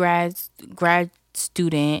grad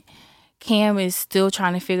student. Cam is still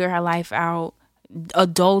trying to figure her life out,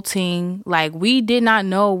 adulting. Like, we did not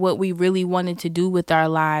know what we really wanted to do with our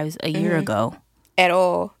lives a year ago. At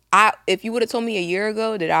all. If you would have told me a year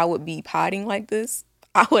ago that I would be potting like this,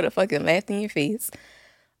 I would have fucking laughed in your face.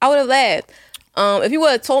 I would have laughed. If you would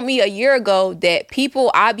have told me a year ago that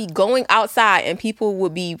I'd be going outside and people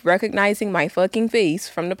would be recognizing my fucking face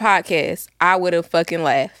from the podcast, I would have fucking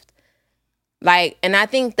laughed. Like, and I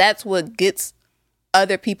think that's what gets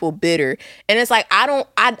other people bitter. And it's like, I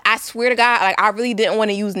swear to God, like, I really didn't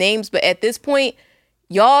want to use names, but at this point,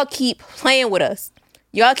 y'all keep playing with us.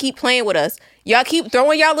 Y'all keep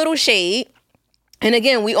throwing y'all little shade. And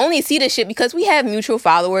again, we only see this shit because we have mutual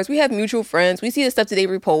followers. We have mutual friends. We see the stuff that they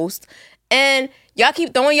repost. And y'all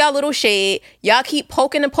keep throwing y'all little shade. Y'all keep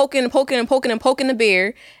poking the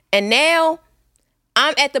bear. And now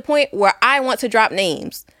I'm at the point where I want to drop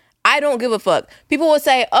names. I don't give a fuck. People will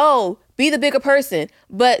say, oh, be the bigger person.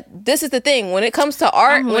 But this is the thing. When it comes to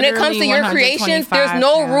art, when it comes to your creations, there's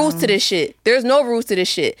no rules to this shit.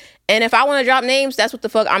 And if I want to drop names, that's what the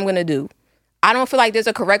fuck I'm going to do. I don't feel like there's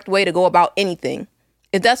a correct way to go about anything.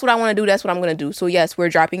 If that's what I want to do, that's what I'm going to do. So yes, we're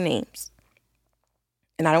dropping names.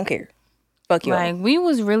 And I don't care. Fuck you. Like, we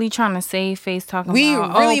was really trying to save face talking we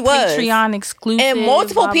about really was. Patreon exclusive. And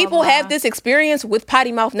multiple blah, people blah, blah. have this experience with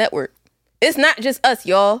Potty Mouth Network. It's not just us,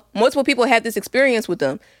 y'all. Multiple people have this experience with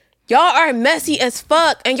them. Y'all are messy as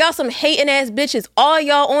fuck. And y'all some hating ass bitches. All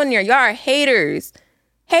y'all on there. Y'all are haters.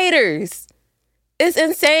 Haters. It's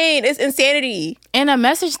insane. It's insanity. And a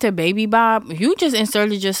message to Baby Bob, you just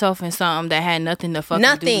inserted yourself in something that had nothing to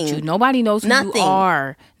fucking do with you. Nobody knows who you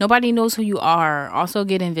are. Nobody knows who you are. Also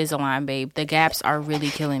get Invisalign, babe. The gaps are really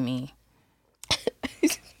killing me.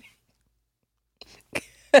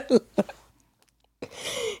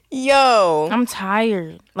 Yo, I'm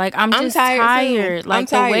tired. Like I'm just tired. Like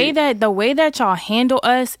the way that y'all handle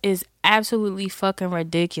us is absolutely fucking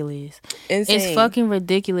ridiculous. Insane. It's fucking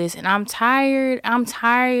ridiculous, and I'm tired. I'm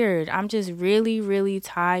just really, really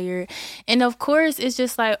tired. And of course, it's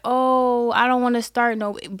just like, oh, I don't want to start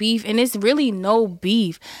no beef, and it's really no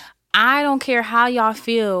beef. I don't care how y'all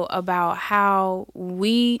feel about how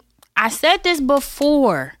I said this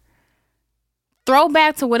before.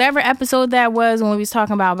 Throwback to whatever episode that was when we was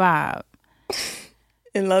talking about Bob.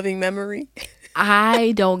 In loving memory.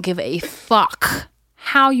 I don't give a fuck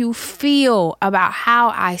how you feel about how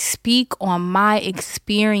I speak on my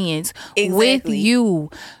experience with you.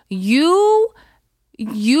 You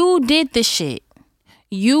did the shit.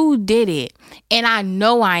 You did it. And I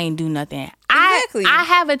know I ain't do nothing. Exactly. I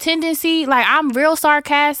have a tendency, like, I'm real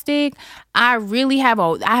sarcastic. I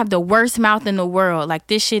have the worst mouth in the world. Like,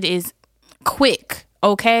 this shit is quick,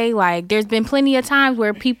 okay? Like, there's been plenty of times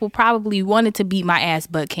where people probably wanted to beat my ass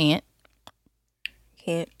but can't.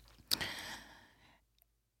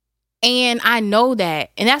 And I know that,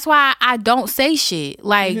 and that's why I don't say shit.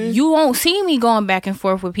 Like, you won't see me going back and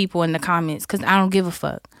forth with people in the comments because I don't give a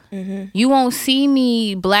fuck. You won't see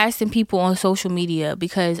me blasting people on social media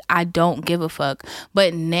because I don't give a fuck.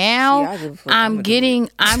 But now because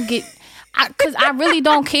I really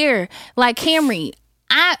don't care. Like, Camry,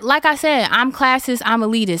 like I said, I'm classist, I'm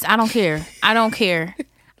elitist. I don't care.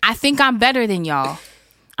 I think I'm better than y'all.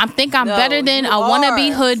 I'm better than a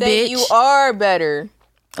wannabe hood bitch. You are better.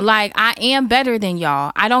 Like, I am better than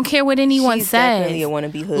y'all. I don't care what anyone She's says. Definitely a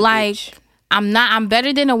wannabe hood like, bitch. I'm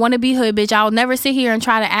better than a wannabe hood bitch. I'll never sit here and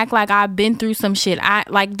try to act like I've been through some shit.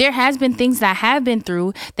 There has been things that I have been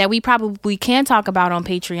through that we probably can talk about on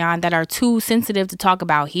Patreon that are too sensitive to talk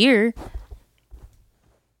about here.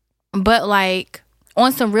 But, like,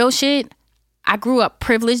 on some real shit, I grew up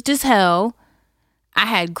privileged as hell. I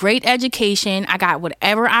had great education. I got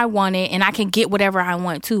whatever I wanted, and I can get whatever I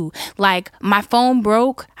want too. Like, my phone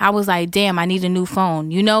broke. I was like, damn, I need a new phone.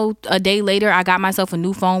 You know, a day later, I got myself a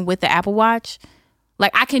new phone with the Apple Watch.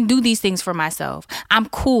 Like, I can do these things for myself. I'm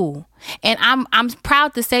cool. And I'm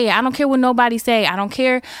proud to say it. I don't care what nobody say. I don't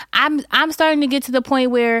care. I'm starting to get to the point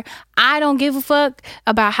where I don't give a fuck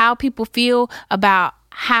about how people feel about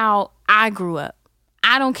how I grew up.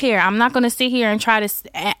 I don't care. I'm not going to sit here and try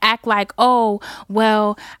to act like, oh,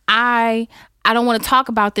 well, I don't want to talk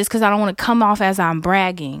about this because I don't want to come off as I'm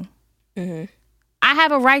bragging. I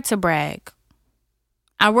have a right to brag.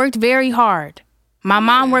 I worked very hard. My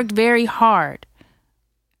mom worked very hard.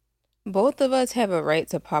 Both of us have a right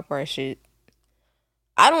to pop our shit.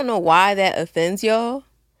 I don't know why that offends y'all.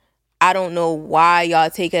 I don't know why y'all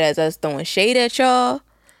take it as us throwing shade at y'all.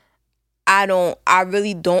 I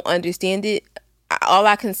really don't understand it. All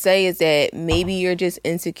I can say is that maybe you're just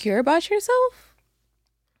insecure about yourself.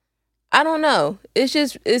 I don't know. It's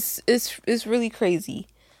just it's really crazy.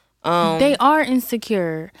 They are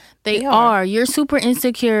insecure. They are. You're super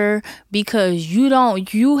insecure because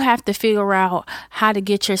you have to figure out how to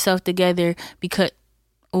get yourself together because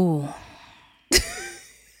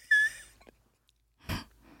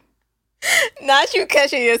Not you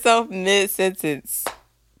catching yourself mid-sentence.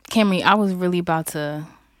 Camry, I was really about to...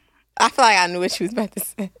 I feel like I knew what she was about to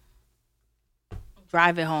say.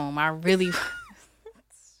 Drive it home. I really...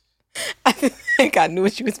 I think I knew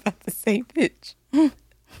what she was about to say, bitch.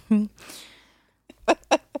 All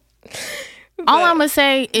I'm going to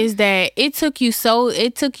say is that it took you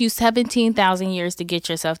 17,000 years to get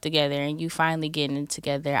yourself together, and you finally getting it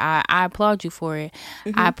together. I applaud you for it.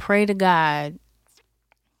 I pray to God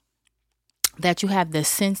that you have the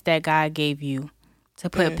sense that God gave you to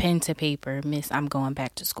put pen to paper. Miss, I'm going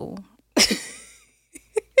back to school.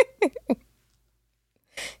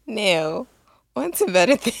 Now, on to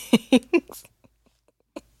better things.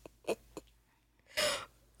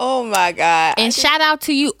 Oh my God. And shout out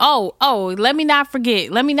to you. Oh, let me not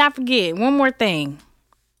forget. One more thing.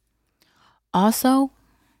 Also,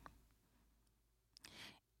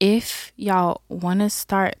 if y'all want to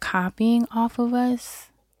start copying off of us,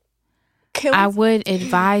 I would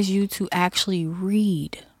advise you to actually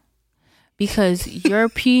read. Because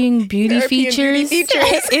European beauty features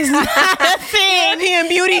is not a thing. European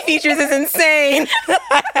beauty features is insane.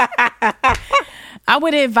 I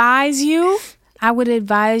would advise you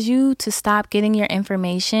to stop getting your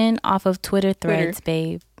information off of Twitter threads,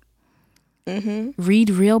 babe. Read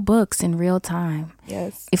real books in real time.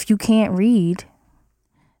 Yes. If you can't read,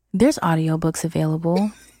 there's audiobooks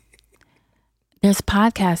available. There's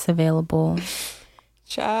podcasts available.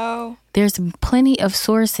 Ciao. There's plenty of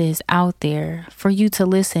sources out there for you to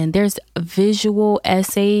listen. There's visual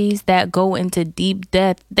essays that go into deep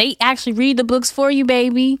depth. They actually read the books for you,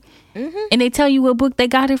 baby. And they tell you what book they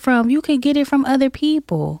got it from. You can get it from other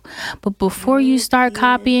people. But before you start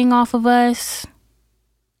copying off of us,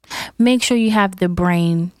 make sure you have the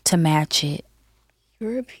brain to match it.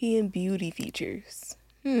 European beauty features.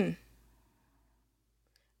 I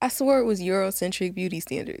swore it was Eurocentric beauty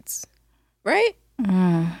standards. Right?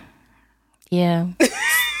 Yeah.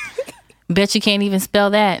 Bet you can't even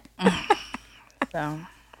spell that. So.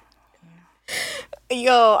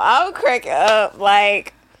 Yo, I'm cracking up.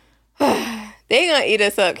 Like, they gonna eat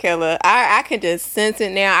us up, Killer. I can just sense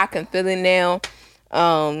it now. I can feel it now.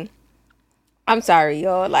 I'm sorry,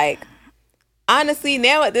 y'all. Like, honestly,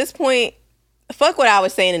 now at this point, fuck what I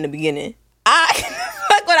was saying in the beginning.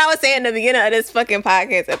 Fuck what I was saying in the beginning of this fucking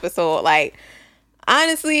podcast episode. Like,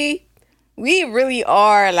 honestly, we really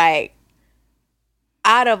are, like,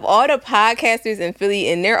 out of all the podcasters in Philly,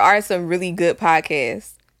 and there are some really good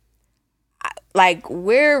podcasts, like,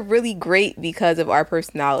 we're really great because of our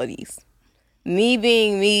personalities. Me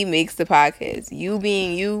being me makes the podcast. You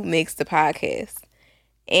being you makes the podcast.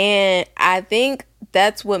 And I think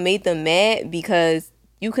that's what made them mad, because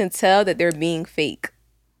you can tell that they're being fake.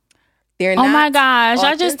 They're not. Oh my gosh,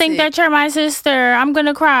 authentic. I just think that you're my sister. I'm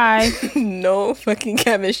gonna cry. No fucking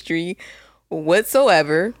chemistry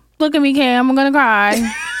whatsoever. Look at me, Cam. I'm gonna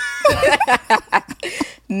cry.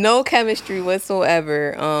 No chemistry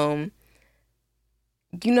whatsoever.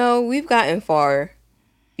 You know, we've gotten far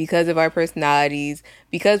because of our personalities,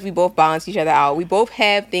 because we both balance each other out. We both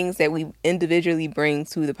have things that we individually bring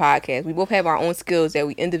to the podcast. We both have our own skills that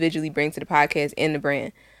we individually bring to the podcast and the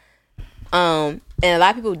brand. And a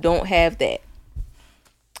lot of people don't have that.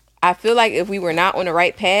 I feel like if we were not on the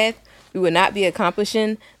right path, we would not be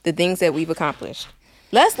accomplishing the things that we've accomplished.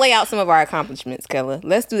 Let's lay out some of our accomplishments, Kella.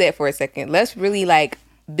 Let's do that for a second. Let's really, like,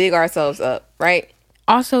 big ourselves up, right?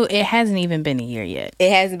 Also, it hasn't even been a year yet.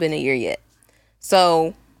 It hasn't been a year yet.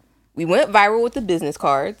 So, we went viral with the business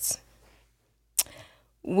cards.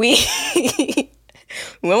 We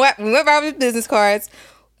went viral with business cards.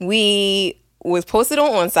 We was posted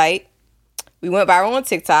on Onsite. We went viral on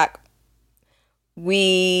TikTok.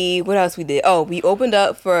 What else we did? Oh, we opened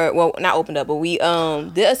up for, well, not opened up, but we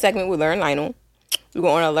did a segment with Learn Lionel. We were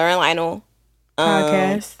on a Learn Lionel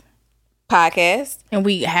podcast. And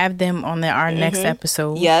we have them on our next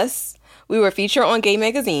episode. Yes. We were featured on Gay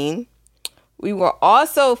Magazine. We were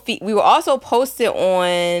also posted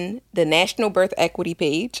on the National Birth Equity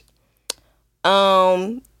page. We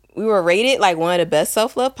were rated like one of the best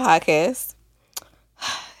self-love podcasts.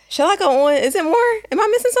 Shall I go on? Is it more? Am I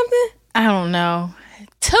missing something? I don't know.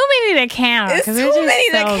 Too many to count. It's too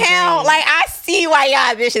many to count. Like, I see why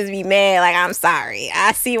y'all bitches be mad. Like, I'm sorry.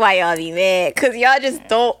 I see why y'all be mad. Because y'all just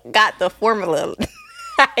don't got the formula.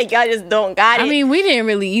 Y'all just don't got it. I mean, we didn't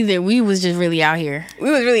really either. We was just really out here.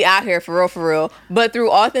 We was really out here for real. But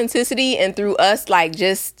through authenticity and through us, like,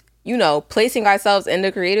 just, you know, placing ourselves in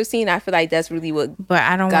the creative scene, I feel like that's really what. But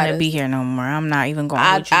I don't want to be here no more. I'm not even going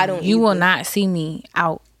to you. I don't. You will not see me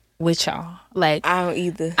out with y'all. Like, I don't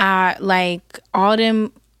either. I like all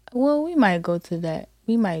them. Well, we might go to that.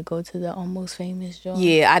 We might go to the Almost Famous joint.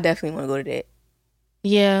 Yeah, I definitely want to go to that.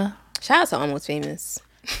 Yeah. Shout out to Almost Famous.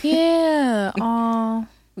 Yeah.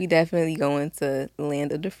 We definitely going to the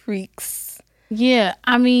land of the freaks. Yeah.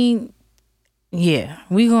 I mean, yeah,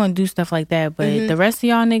 we gonna do stuff like that, but the rest of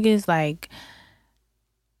y'all niggas, like,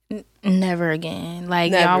 never again.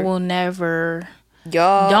 Like, y'all will never.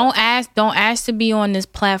 Y'all don't ask to be on this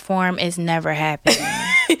platform. It's never happening.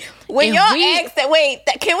 When y'all ask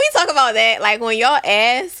that, can we talk about that? Like, when y'all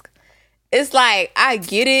ask, it's like, I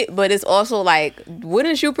get it, but it's also like,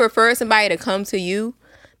 wouldn't you prefer somebody to come to you?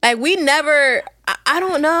 Like, we never, I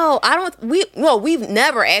don't know. We've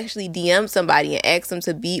never actually DM'd somebody and asked them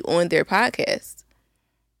to be on their podcast.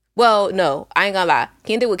 Well, no, I ain't gonna lie.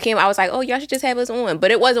 Kendra with Kim, I was like, oh, y'all should just have us on.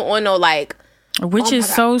 But it wasn't on no, like, which is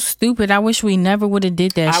so stupid. I wish we never would have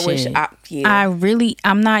did that shit.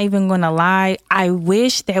 I'm not even gonna lie. I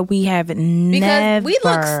wish that we have never. Because we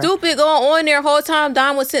look stupid going on there whole time.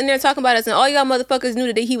 Don was sitting there talking about us, and all y'all motherfuckers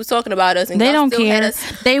knew that he was talking about us. And they don't care.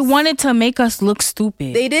 They wanted to make us look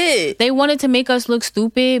stupid. They did. They wanted to make us look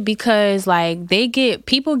stupid because, like,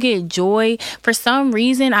 people get joy. For some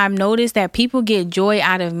reason, I've noticed that people get joy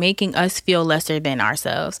out of making us feel lesser than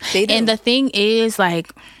ourselves. They do. And the thing is,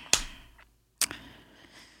 like,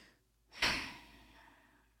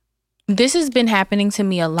 this has been happening to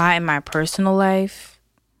me a lot in my personal life.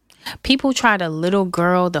 People try to little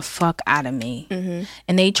girl the fuck out of me. Mm-hmm.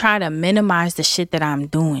 And they try to minimize the shit that I'm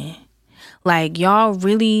doing. Like, y'all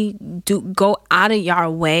really do go out of your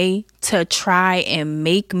way to try and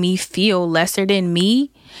make me feel lesser than me,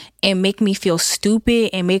 and make me feel stupid,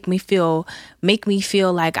 and make me feel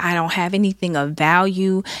like I don't have anything of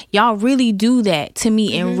value. Y'all really do that to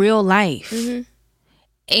me in real life. Mm-hmm.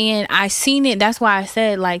 And I seen it. That's why I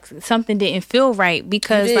said, like, something didn't feel right,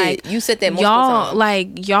 because like you said that multiple times.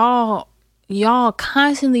 Like y'all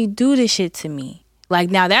constantly do this shit to me. Like,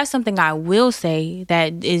 now that's something I will say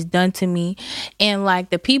that is done to me. And like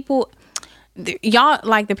the people that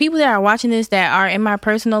are watching this that are in my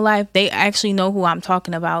personal life, they actually know who I'm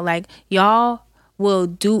talking about. Like, y'all will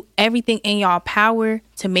do everything in y'all power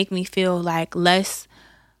to make me feel like less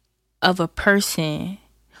of a person,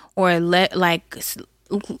 or less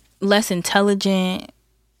intelligent,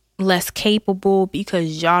 less capable,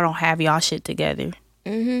 because y'all don't have y'all shit together.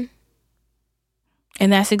 Mm-hmm.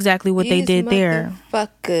 And that's exactly what they did there.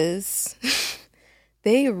 Fuckers.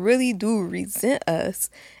 They really do resent us.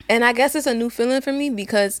 And I guess it's a new feeling for me,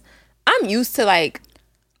 because I'm used to like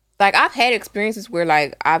I've had experiences where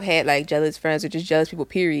like I've had like jealous friends or just jealous people,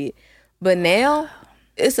 period. But now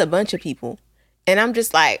it's a bunch of people. And I'm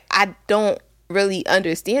just like, I don't really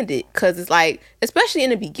understand it, because it's like, especially in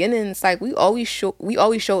the beginning, it's like we always showed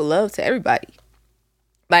love to everybody.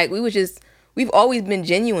 Like, we've always been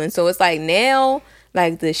genuine. So it's like now,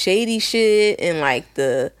 like the shady shit and like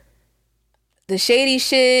the shady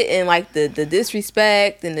shit and like the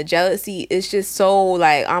disrespect and the jealousy, it's just so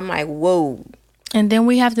like, I'm like, whoa. And then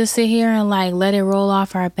we have to sit here and like let it roll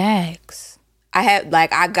off our backs. I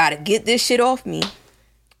gotta get this shit off me.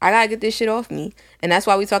 And that's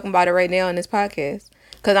why we talking about it right now in this podcast,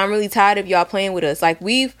 because I'm really tired of y'all playing with us. Like,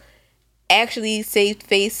 we've actually saved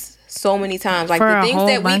face so many times. Like, the things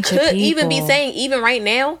that we could even be saying even right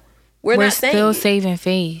now, we're not saying. We're still saving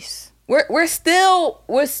face. We're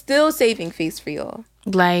still saving face for y'all.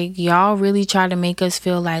 Like, y'all really try to make us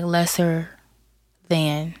feel like lesser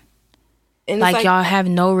than. And like, y'all have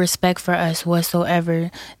no respect for us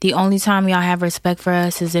whatsoever. The only time y'all have respect for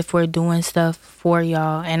us is if we're doing stuff for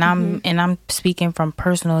y'all. And I'm speaking from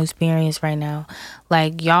personal experience right now.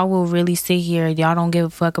 Like, y'all will really sit here. Y'all don't give a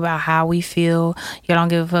fuck about how we feel. Y'all don't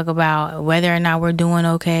give a fuck about whether or not we're doing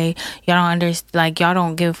okay. Y'all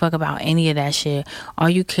don't give a fuck about any of that shit. All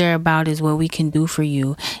you care about is what we can do for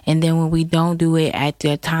you. And then when we don't do it at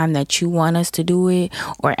the time that you want us to do it,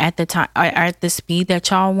 or at the time, or at the speed that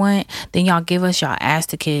y'all want, then y'all give us y'all ass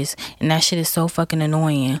to kiss. And that shit is so fucking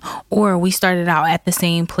annoying. Or we started out at the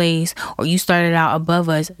same place, or you started out above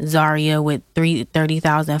us, Zaria, with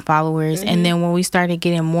 30,000 followers. And then when we started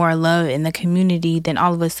getting more love in the community, then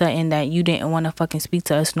all of a sudden that you didn't want to fucking speak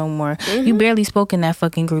to us no more. You barely spoke in that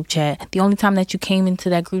fucking group chat. The only time that you came into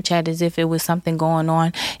that group chat is if it was something going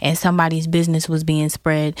on and somebody's business was being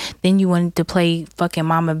spread. Then you wanted to play fucking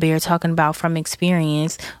mama bear, talking about from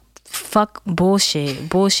experience. Fuck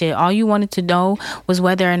bullshit. All you wanted to know was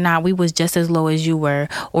whether or not we was just as low as you were,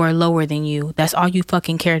 or lower than you. That's all you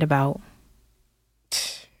fucking cared about,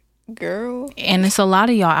 girl. And it's a lot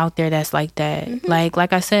of y'all out there that's like that.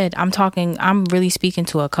 Like I said, I'm really speaking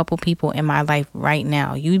to a couple people in my life right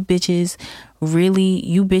now. You bitches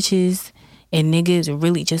and niggas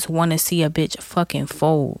really just want to see a bitch fucking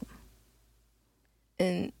fold.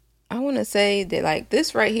 And I want to say that, like,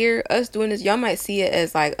 this right here, us doing this, y'all might see it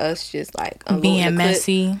as like us just like being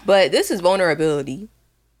messy, but this is vulnerability.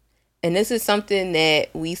 And this is something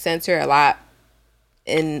that we center a lot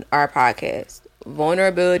in our podcast.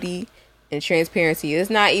 Vulnerability and transparency. It's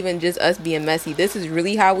not even just us being messy. This is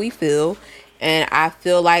really how we feel. And I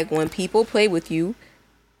feel like when people play with you,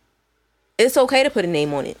 it's okay to put a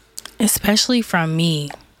name on it. Especially from me.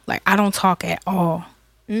 Like, I don't talk at all.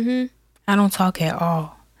 I don't talk at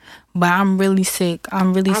all. But I'm really sick.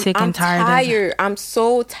 I'm sick and tired of it. I'm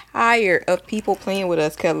so tired of people playing with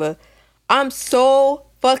us, Kella. I'm so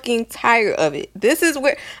fucking tired of it. This is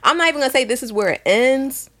where, I'm not even gonna say this is where it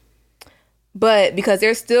ends, but because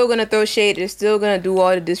they're still gonna throw shade, they're still gonna do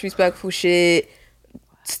all the disrespectful shit,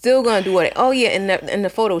 still gonna do what? Oh yeah, in the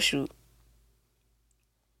photo shoot.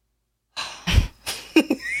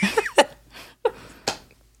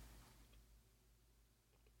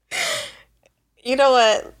 You know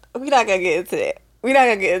what? We're not gonna get into that.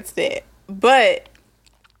 But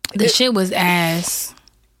the shit was ass.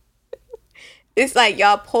 It's like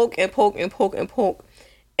y'all poke. And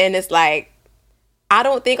it's like, I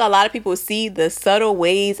don't think a lot of people see the subtle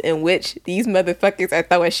ways in which these motherfuckers are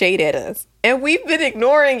throwing shade at us. And we've been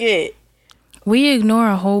ignoring it. We ignore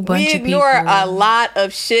a whole bunch of people. We ignore a lot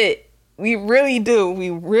of shit. We really do.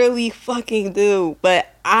 We really fucking do.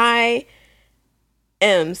 But I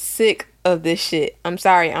am sick of this shit. I'm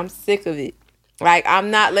sorry. I'm sick of it. Like,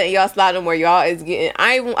 I'm not letting y'all slide no more. Y'all is getting...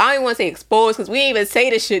 I don't even want to say exposed because we ain't even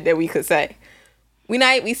say the shit that we could say.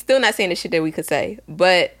 We still not saying the shit that we could say.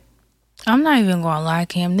 But... I'm not even gonna lie,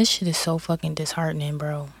 Cam. This shit is so fucking disheartening,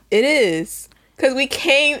 bro. It is. Because we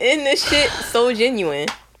came in this shit so genuine.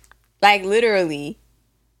 Like, literally.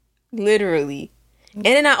 Literally. And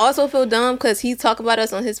then I also feel dumb because he talked about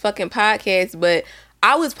us on his fucking podcast, but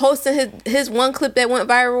I was posting his one clip that went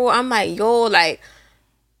viral. I'm like, yo, like,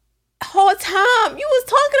 whole time you was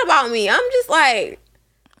talking about me. I'm just like...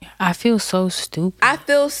 I feel so stupid. I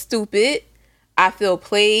feel stupid. I feel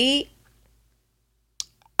played.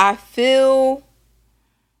 I feel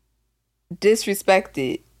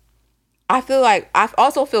disrespected. I feel like... I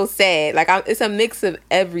also feel sad. Like, it's a mix of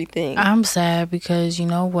everything. I'm sad because, you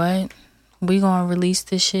know what? We gonna release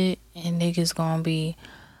this shit and niggas gonna be,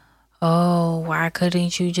 oh, why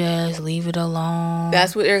couldn't you just leave it alone?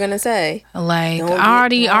 That's what they're gonna say. Like, I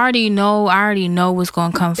already know what's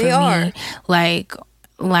gonna come from me.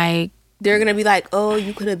 Like they're gonna be like, oh,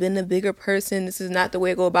 you could have been a bigger person. This is not the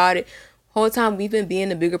way to go about it. Whole time we've been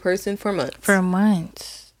being a bigger person for months. 4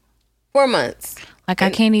 months. Like, I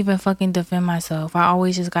can't even fucking defend myself. I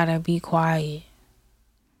always just gotta be quiet.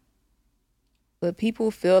 But people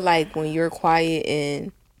feel like when you're quiet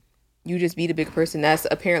and you just be the big person, that's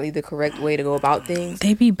apparently the correct way to go about things.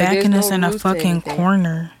 They be backing us in a fucking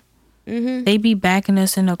corner. Mm-hmm. They be backing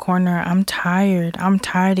us in a corner. I'm tired. I'm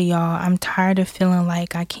tired of y'all. I'm tired of feeling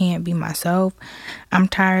like I can't be myself. I'm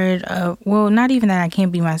tired of, well, not even that I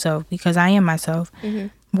can't be myself, because I am myself. Mm-hmm.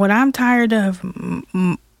 What I'm tired of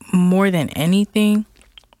more than anything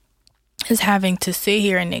is having to sit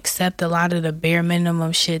here and accept a lot of the bare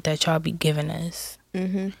minimum shit that y'all be giving us.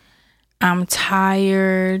 Mm-hmm. I'm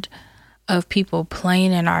tired of people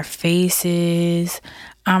playing in our faces.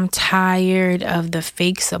 I'm tired of the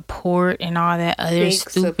fake support and all that other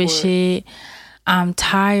stupid shit. I'm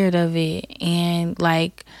tired of it. And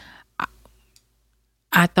like,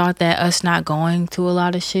 I thought that us not going to a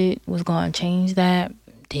lot of shit was going to change that.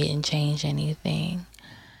 Didn't change anything.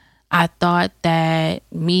 I thought that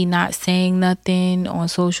me not saying nothing on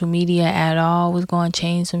social media at all was going to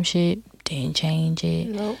change some shit. Didn't change it.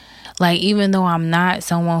 Nope. Like, even though I'm not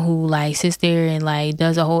someone who like sits there and like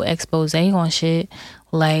does a whole expose on shit,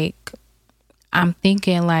 like, I'm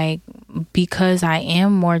thinking like, because I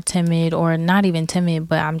am more timid, or not even timid,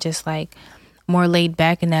 but I'm just like more laid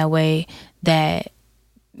back in that way, that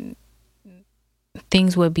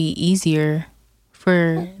things would be easier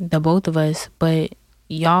for the both of us. But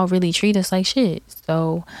y'all really treat us like shit.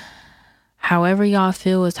 So however y'all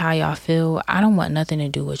feel is how y'all feel. I don't want nothing to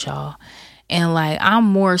do with y'all. And like, I'm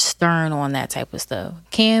more stern on that type of stuff.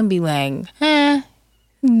 Can be like,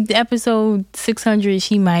 episode 600,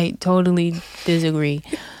 she might totally disagree.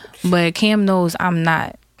 But Cam knows I'm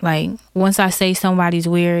not. Like, once I say somebody's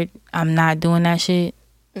weird, I'm not doing that shit.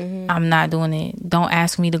 Mm-hmm. I'm not doing it. Don't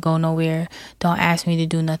ask me to go nowhere. Don't ask me to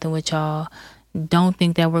do nothing with y'all. Don't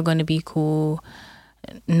think that we're going to be cool.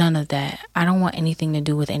 None of that. I don't want anything to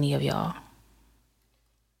do with any of y'all.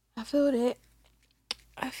 I feel that.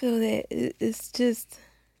 It's just,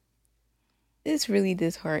 it's really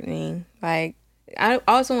disheartening. Like, I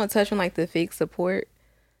also want to touch on like the fake support.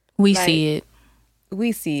 We see it.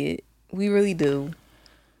 We really do.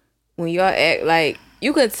 When y'all act like,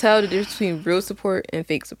 you could tell the difference between real support and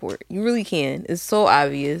fake support. You really can. It's so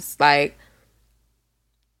obvious. Like,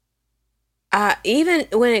 even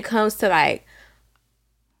when it comes to like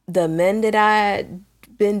the men that I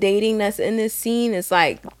been dating that's in this scene, it's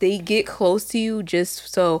like they get close to you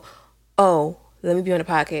just so, oh, let me be on the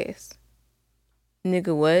podcast.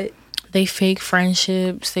 Nigga, what? They fake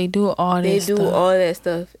friendships. They do all this stuff. They do all that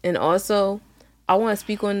stuff. And also, I want to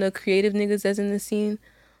speak on the creative niggas that's in the scene.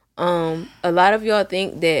 A lot of y'all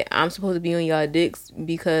think that I'm supposed to be on y'all dicks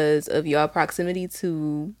because of y'all proximity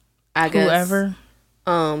to, I guess, whoever,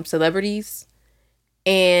 celebrities,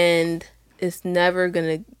 and it's never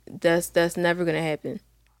gonna. That's never gonna happen.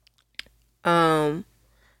 I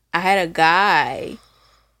had a guy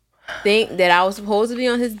think that I was supposed to be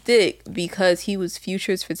on his dick because he was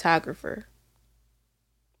Future's photographer.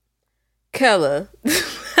 Kella,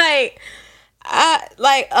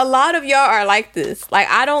 like a lot of y'all are like this. Like,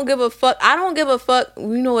 I don't give a fuck.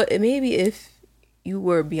 You know what? Maybe if you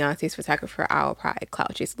were Beyonce's photographer, I would probably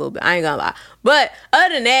clout chase a little bit. I ain't gonna lie. But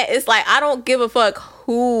other than that, it's like, I don't give a fuck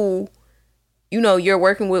who you're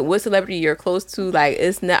working with, what celebrity you're close to. Like,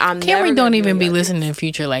 it's not. I'm Camry never don't even be listening to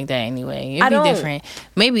Future like that anyway. It'd be different.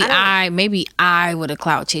 Maybe I would have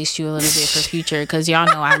clout chased you a little bit for Future because y'all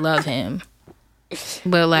know I love him.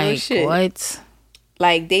 But like, what?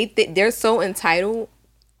 Like they're so entitled.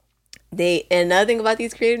 And another thing about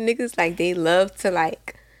these creative niggas, like they love to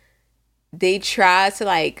like, they try to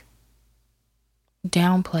like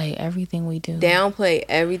downplay everything we do. Downplay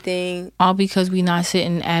everything. All because we not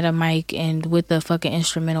sitting at a mic and with the fucking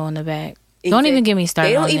instrumental in the back. Exactly. Don't even get me started.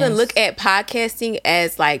 They don't even look at podcasting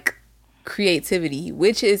as like creativity,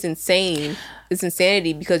 which is insane. It's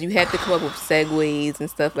insanity because you have to come up with segues and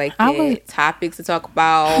stuff like that. Topics to talk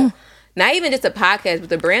about. Not even just a podcast, but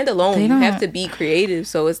the brand alone. You have to be creative.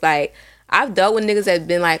 So it's like, I've dealt with niggas that have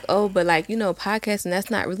been like, oh, but like, podcasting,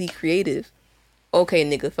 that's not really creative. Okay,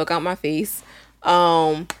 nigga, fuck out my face.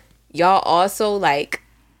 Y'all also like,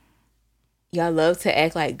 y'all love to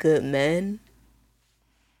act like good men,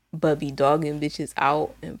 but be dogging bitches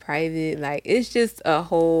out in private. Like, it's just a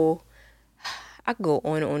whole, I could go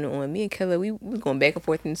on and on and on. Me and Kella, we was going back and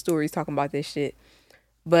forth in the stories talking about this shit.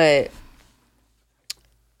 But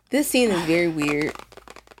this scene is very weird.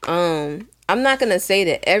 I'm not gonna say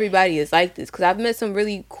that everybody is like this, because I've met some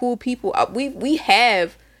really cool people. We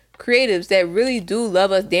have creatives that really do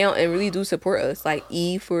love us down and really do support us, like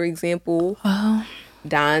Eve, for example.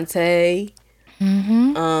 Dante.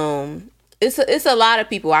 It's a lot of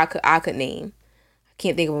people I could name. I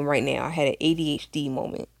can't think of them right now. I had an ADHD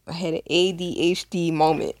moment. But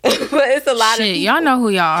it's a lot of people. Y'all know who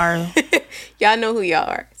y'all are. Y'all know who y'all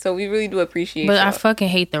are. So we really do appreciate But y'all. I fucking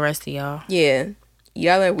hate the rest of y'all. Yeah.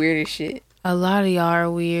 Y'all are weird as shit. A lot of y'all are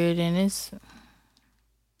weird, and I'm so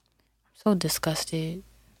disgusted.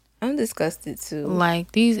 I'm disgusted too. Like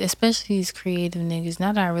especially these creative niggas.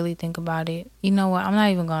 Now that I really think about it, you know what? I'm not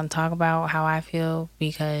even gonna talk about how I feel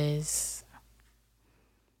because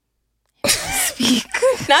if I speak,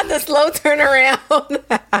 not the slow turnaround.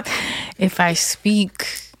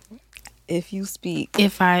 If you speak,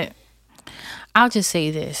 I'll just say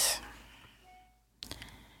this.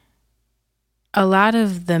 A lot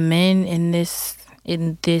of the men in this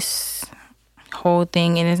whole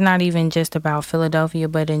thing, and it's not even just about Philadelphia,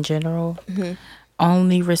 but in general,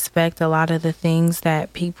 only respect a lot of the things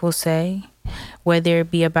that people say, whether it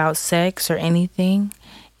be about sex or anything,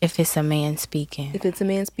 if it's a man speaking. If it's a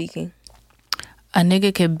man speaking. A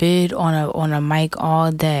nigga could bid on a mic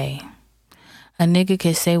all day. A nigga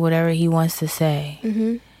could say whatever he wants to say.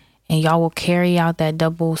 And y'all will carry out that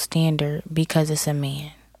double standard because it's a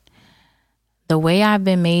man. The way I've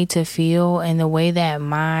been made to feel and the way that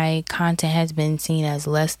my content has been seen as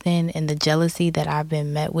less than, and the jealousy that I've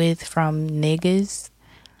been met with from niggas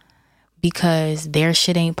because their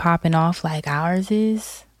shit ain't popping off like ours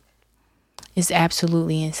is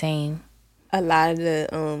absolutely insane. A lot of the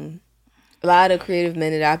creative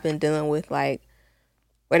men that I've been dealing with, like,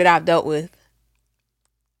 or that I've dealt with,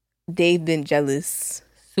 they've been jealous.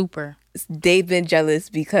 Super. They've been jealous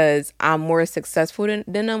because I'm more successful than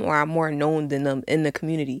them, or I'm more known than them in the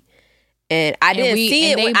community. And I didn't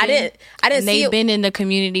see it. I didn't see it. They've been in the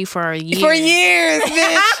community for years. For years,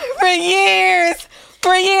 bitch. For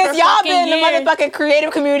years. Y'all been in the motherfucking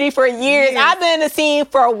creative community for years. I've been in the scene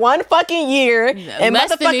for 1 fucking year. And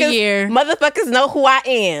less than a year. Motherfuckers know who I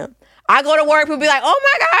am. I go to work, people be like, oh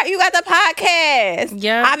my God, you got the podcast.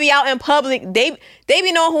 Yeah. I be out in public. They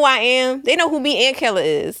be knowing who I am. They know who me and Kella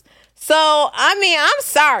is. So, I mean, I'm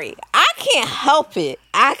sorry. I can't help it.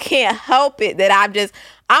 That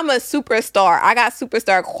I'm a superstar. I got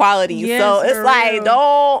superstar quality. Yes, so it's like, real.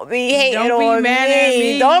 Don't be hating on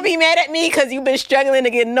me. Don't be mad at me because you've been struggling to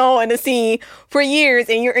get known in the scene for years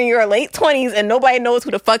and you're in your late 20s and nobody knows who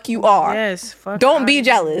the fuck you are. Yes. Don't be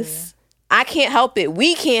jealous. I can't help it.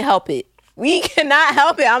 We can't help it. We cannot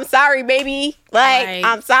help it. I'm sorry, baby. Like,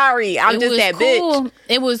 I'm sorry. I'm just that cool.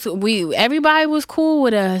 Bitch. Everybody was cool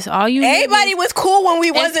with us. Everybody was cool when we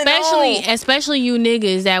wasn't known. Especially you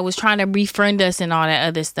niggas that was trying to befriend us and all that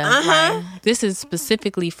other stuff. Right? This is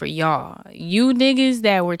specifically for y'all. You niggas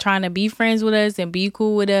that were trying to be friends with us and be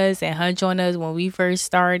cool with us and hunch on us when we first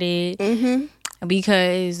started.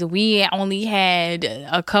 Because we only had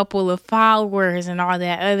a couple of followers and all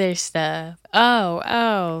that other stuff.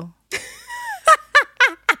 Oh.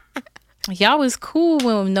 Y'all was cool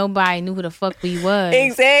when nobody knew who the fuck we was.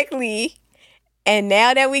 Exactly. And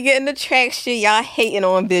now that we getting the traction, y'all hating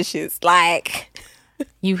on bitches. Like,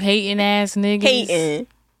 you hating ass niggas. Hating.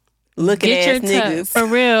 Looking ass niggas. For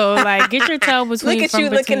real. Like, get your toe between. Look at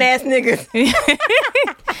you looking ass niggas.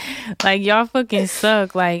 Like, y'all fucking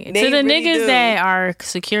suck. Like, they to the really niggas that are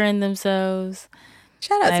securing themselves,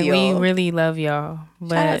 Shout out Like, to y'all. we really love y'all. Shout out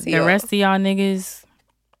But to the y'all. rest of y'all niggas,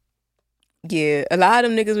 Yeah, a lot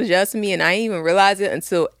of them niggas was jealous of me, and I didn't even realize it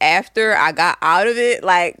until after I got out of it.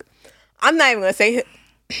 Like, I'm not even gonna say,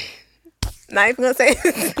 not even gonna say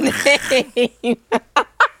his name.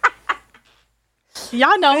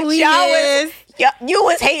 y'all know who he Y'all is. you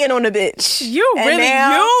was hating on the bitch. You And really,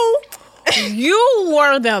 now- you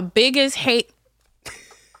were the biggest hate.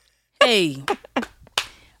 Hey,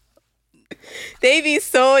 They be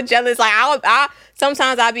so jealous. Like, I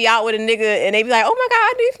sometimes I be out with a nigga, and they be like, "Oh my god,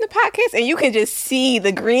 I knew you from the podcast," and you can just see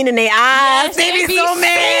the green in their eyes. Yes, they be so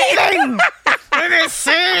mad. they be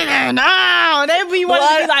singing. No, they be wanting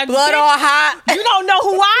to be like, blood "Bitch, all hot. you don't know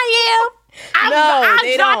who I am. I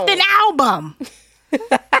they dropped don't. an album."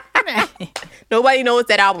 Nobody knows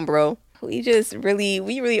that album, bro. We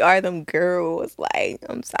really are them girls. Like,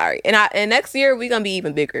 I'm sorry. And next year we gonna be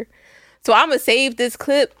even bigger. So I'm gonna save this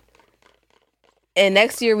clip, and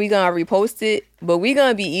next year we gonna repost it. But we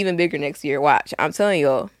gonna be even bigger next year. Watch, I'm telling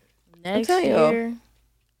y'all. Next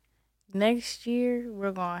year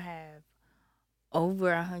we're gonna have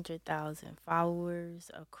over 100,000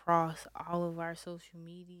 followers across all of our social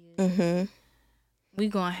media. Mm-hmm. We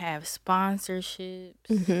gonna have sponsorships.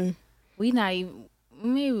 Mm-hmm. We not even.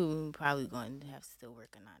 Maybe we probably going to have to still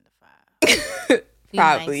work a 9 to 5.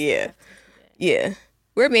 Probably, yeah. Yeah.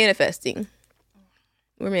 We're manifesting.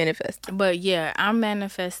 But yeah, I'm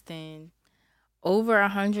manifesting over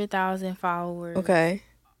 100,000 followers. Okay.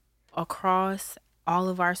 Across all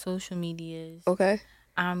of our social medias. Okay.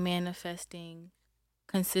 I'm manifesting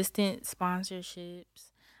consistent sponsorships.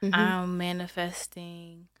 Mm-hmm. I'm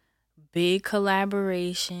manifesting big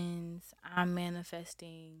collaborations. I'm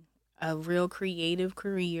manifesting a real creative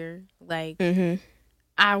career. Like, Mm-hmm.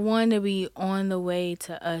 I want to be on the way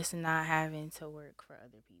to us not having to work for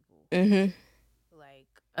other people. Mm-hmm. Like,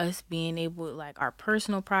 us being able, like, our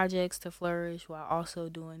personal projects to flourish while also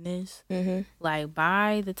doing this. Mm-hmm. Like,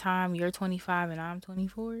 by the time you're 25 and I'm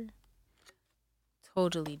 24,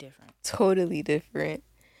 totally different.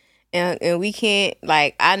 And we can't,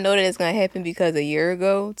 like, I know that it's gonna happen because a year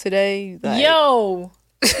ago today, like,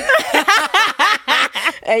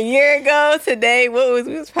 a year ago today, we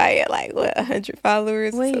was probably at like 100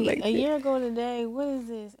 followers. Wait, like a year ago today, what is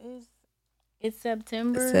this? It's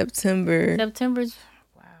September. September's,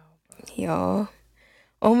 wow, bro. y'all.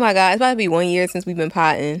 Oh my god, it's about to be 1 year since we've been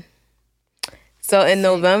potting. So in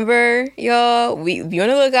November, y'all, we be on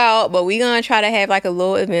the lookout, but we gonna try to have like a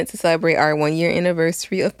little event to celebrate our 1 year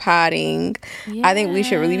anniversary of potting. Yes. I think we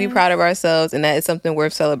should really be proud of ourselves, and that is something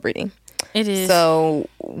worth celebrating. It is. So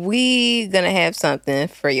we gonna have something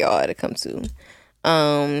for y'all to come to.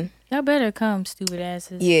 Y'all better come, stupid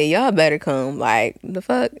asses. Yeah, y'all better come. Like, the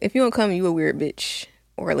fuck? If you don't come, you a weird bitch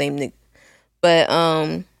or a lame nigga. But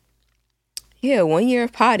yeah, 1 year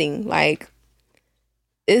of potting. Like,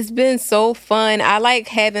 it's been so fun. I like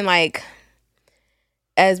having like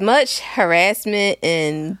as much harassment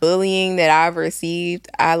and bullying that I've received.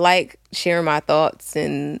 I like sharing my thoughts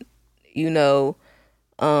and, you know,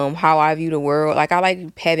 how I view the world. Like, I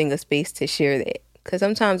like having a space to share that, because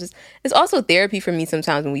sometimes it's also therapy for me.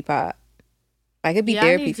 Sometimes when we pot, like, it'd be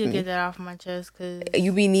therapy for me. I need to get that off my chest, because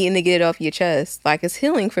you be needing to get it off your chest. Like, it's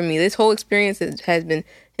healing for me. This whole experience has been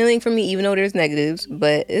healing for me, even though there's negatives,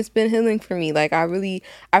 but it's been healing for me. Like, I feel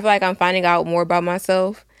like I'm finding out more about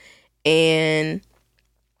myself, and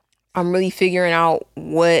I'm really figuring out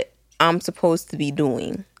what I'm supposed to be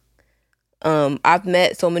doing. I've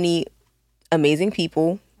met so many amazing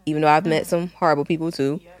people, even though I've met some horrible people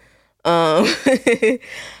too. I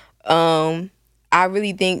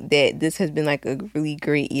really think that this has been like a really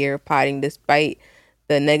great year of potting, despite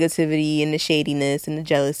the negativity and the shadiness and the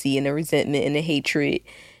jealousy and the resentment and the hatred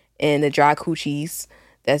and the dry coochies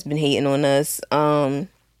that's been hating on us.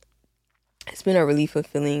 It's been a really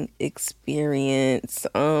fulfilling experience.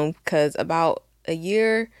 Because about a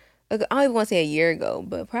year ago, I don't even want to say a year ago,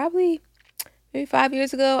 but probably maybe 5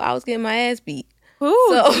 years ago, I was getting my ass beat.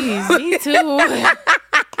 Ooh, geez, me too.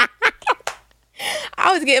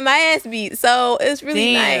 I was getting my ass beat, so it's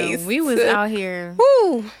really nice. We was out here.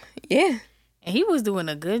 Woo, yeah. And he was doing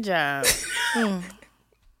a good job.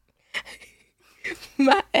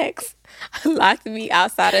 My ex locked me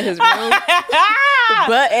outside of his room,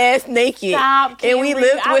 butt ass naked. Stop, and we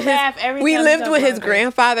lived with his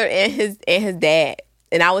grandfather and his dad.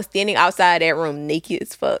 And I was standing outside that room naked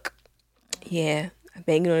as fuck. Yeah, I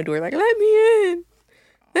banged on the door like, let me in.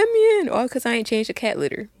 All because I ain't changed the cat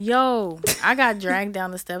litter. Yo, I got dragged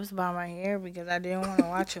down the steps by my hair because I didn't want to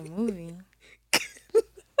watch a movie.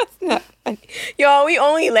 Not funny. Y'all, we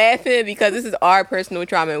only laughing because this is our personal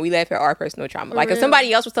trauma and we laugh at our personal trauma. Like, if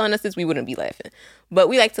somebody else was telling us this, we wouldn't be laughing. But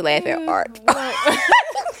we like to laugh at art.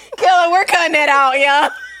 Killer, we're cutting that out,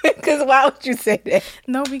 y'all. Because why would you say that?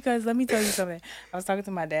 No, because let me tell you something. I was talking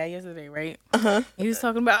to my dad yesterday, right? Uh-huh. He was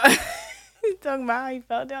talking about how he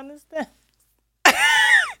fell down the steps.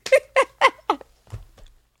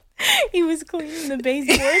 He was cleaning the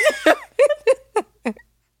baseboards.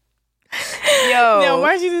 Yo. Now,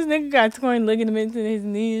 watching this nigga got torn ligaments in his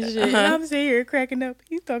knee and shit. And I'm sitting here cracking up.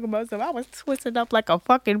 He's talking about something. I was twisted up like a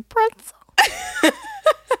fucking pretzel.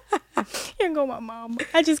 Here go my mom.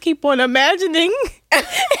 I just keep on imagining.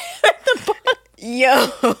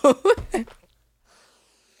 Yo.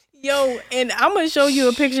 Yo, and I'm going to show you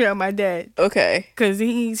a picture of my dad. Okay. Because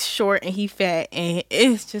he's short and he fat. And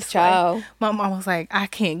it's just Child. like, my mom was like, I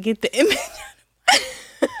can't get the image.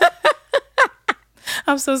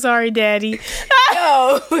 I'm so sorry, Daddy.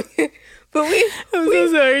 Yo. But I'm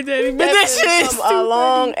so sorry, Daddy. But that shit is a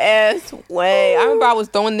long ass way. I remember I was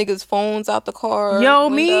throwing niggas' phones out the car. Yo,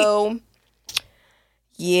 window. Me?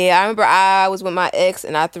 Yeah, I remember I was with my ex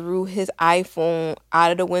and I threw his iPhone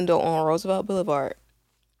out of the window on Roosevelt Boulevard.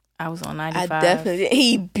 I was on 95. I definitely.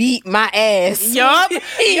 He beat my ass. Yup.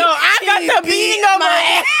 I got the beating of my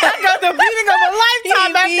ass. I got the beating of a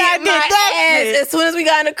lifetime after I did that shit. As soon as we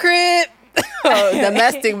got in the crib.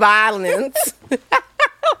 Domestic violence.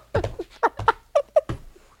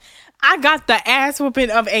 I got the ass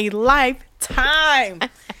whooping of a lifetime.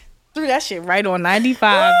 Threw that shit right on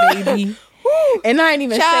 95, baby. And I ain't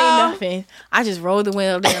even say nothing. I just rolled the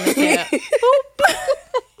window down the step.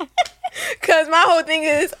 Cause my whole thing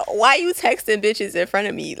is, why you texting bitches in front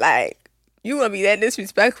of me? Like, you gonna be that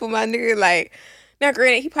disrespectful, my nigga? Like, now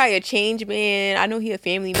granted, he probably a change man. I know he a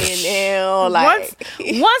family man now. Like,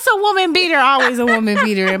 once a woman beater, always a woman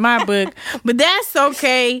beater in my book. But that's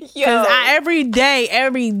okay. Cause every day, I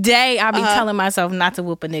be telling myself not to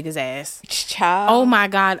whoop a nigga's ass. Child. Oh my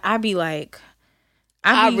God. I be like,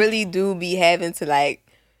 I really do be having to like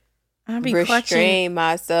restrain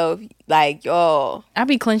myself. Like, y'all. I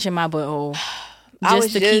be clenching my butthole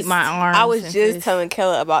just to keep my arms. I was just telling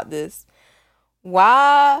Kella about this.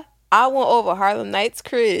 Why I went over Harlem Knight's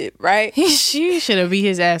crib, right? You should have beat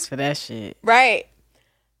his ass for that shit. Right.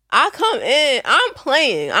 I come in, I'm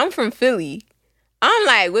playing. I'm from Philly. I'm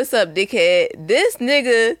like, what's up, dickhead? This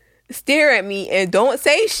nigga stare at me and don't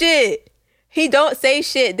say shit. He don't say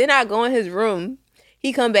shit. Then I go in his room.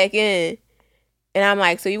 He come back in. And I'm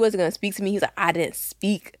like, so you wasn't going to speak to me? He's like, I didn't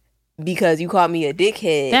speak because you called me a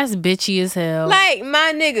dickhead. That's bitchy as hell. Like,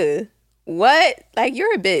 my nigga, what? Like,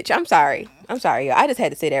 you're a bitch. I'm sorry, y'all. I just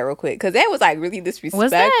had to say that real quick because that was like really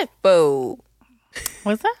disrespectful.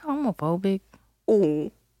 Was that homophobic?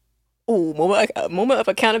 Ooh, moment of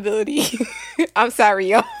accountability. I'm sorry,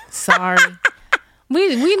 y'all. Sorry.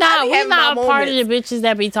 We not a part of the bitches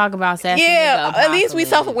that be talking about sassy. Yeah, at least we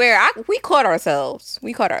self-aware. We caught ourselves.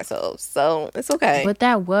 So it's okay. But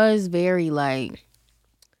that was very like.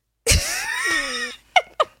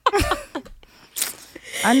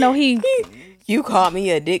 I know You called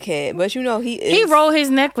me a dickhead, but you know he is. He rolled his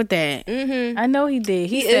neck with that. Mm-hmm. I know he did.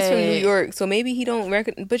 He is from New York, so maybe he don't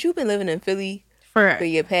reckon. But you've been living in Philly for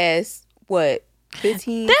your past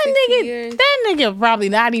 15 years? That nigga probably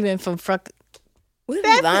not even from What is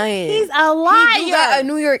he lying? He's a liar. He got a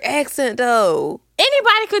New York accent though.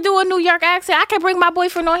 Anybody could do a New York accent. I can bring my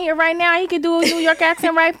boyfriend on here right now. He could do a New York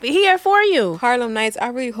accent right here for you. Harlem Nights. I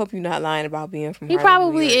really hope you're not lying about being from. He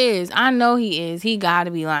Harlem, probably is. I know he is. He got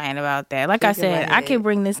to be lying about that. Like I said, I can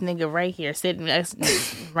bring this nigga right here, sitting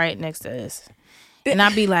right next to us, and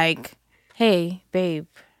I'd be like, "Hey, babe,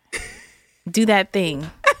 do that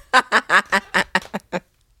thing."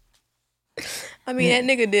 I mean, that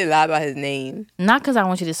nigga did lie about his name. Not because I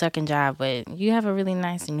want you to suck and jive, but you have a really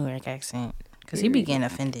nice New York accent. Because he be getting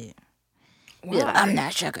offended. Like, I'm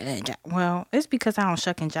not shucking and jive. Well, it's because I don't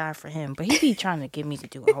shuck and jive for him. But he be trying to get me to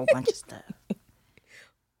do a whole bunch of stuff.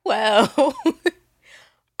 Well,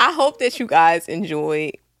 I hope that you guys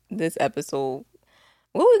enjoyed this episode.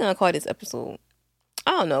 What are we going to call this episode?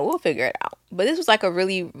 I don't know. We'll figure it out. But this was like a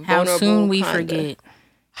really vulnerable How soon we forget.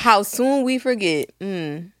 How soon we forget.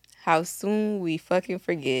 How soon we fucking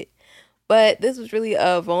forget. But this was really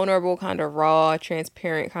a vulnerable, kind of raw,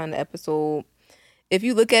 transparent kind of episode. If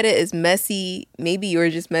you look at it as messy, maybe you're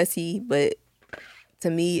just messy, but to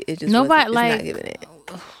me, it just it's not giving it.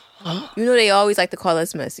 You know, they always like to call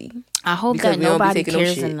us messy. I hope that nobody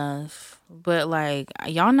cares enough. But like,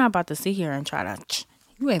 y'all not about to sit here and try to.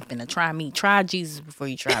 You ain't finna try me. Try Jesus before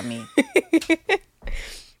you try me.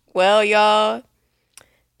 Well, y'all,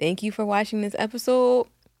 thank you for watching this episode.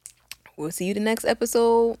 We'll see you the next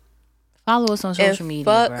episode. Follow us on social media,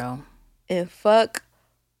 bro. And fuck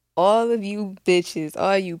all of you bitches,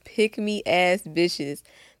 all you pick me ass bitches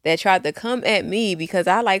that tried to come at me because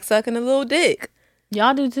I like sucking a little dick.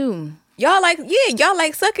 Y'all do too. Y'all like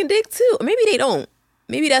sucking dick too. Or maybe they don't.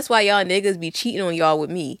 Maybe that's why y'all niggas be cheating on y'all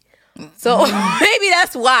with me. So maybe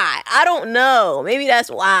that's why. I don't know. Maybe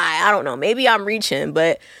that's why. I don't know. Maybe I'm reaching,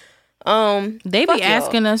 but they be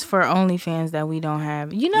asking us for OnlyFans that we don't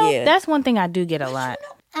have. You know, that's one thing I do get a lot.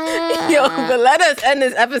 Yo, but let us end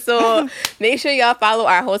this episode. Make sure y'all follow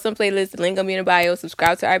our wholesome playlist. The link will be in the bio.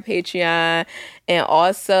 Subscribe to our Patreon. And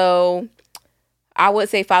also, I would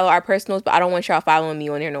say follow our personals, but I don't want y'all following me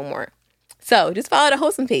on there no more. So just follow the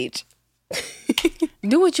wholesome page.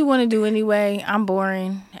 Do what you want to do anyway. I'm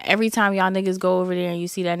boring. Every time y'all niggas go over there and you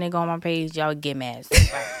see that nigga on my page, y'all get mad.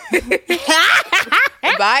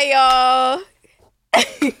 Bye, y'all.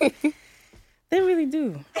 They really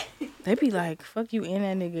do. They be like, fuck you and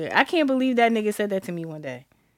that nigga. I can't believe that nigga said that to me one day.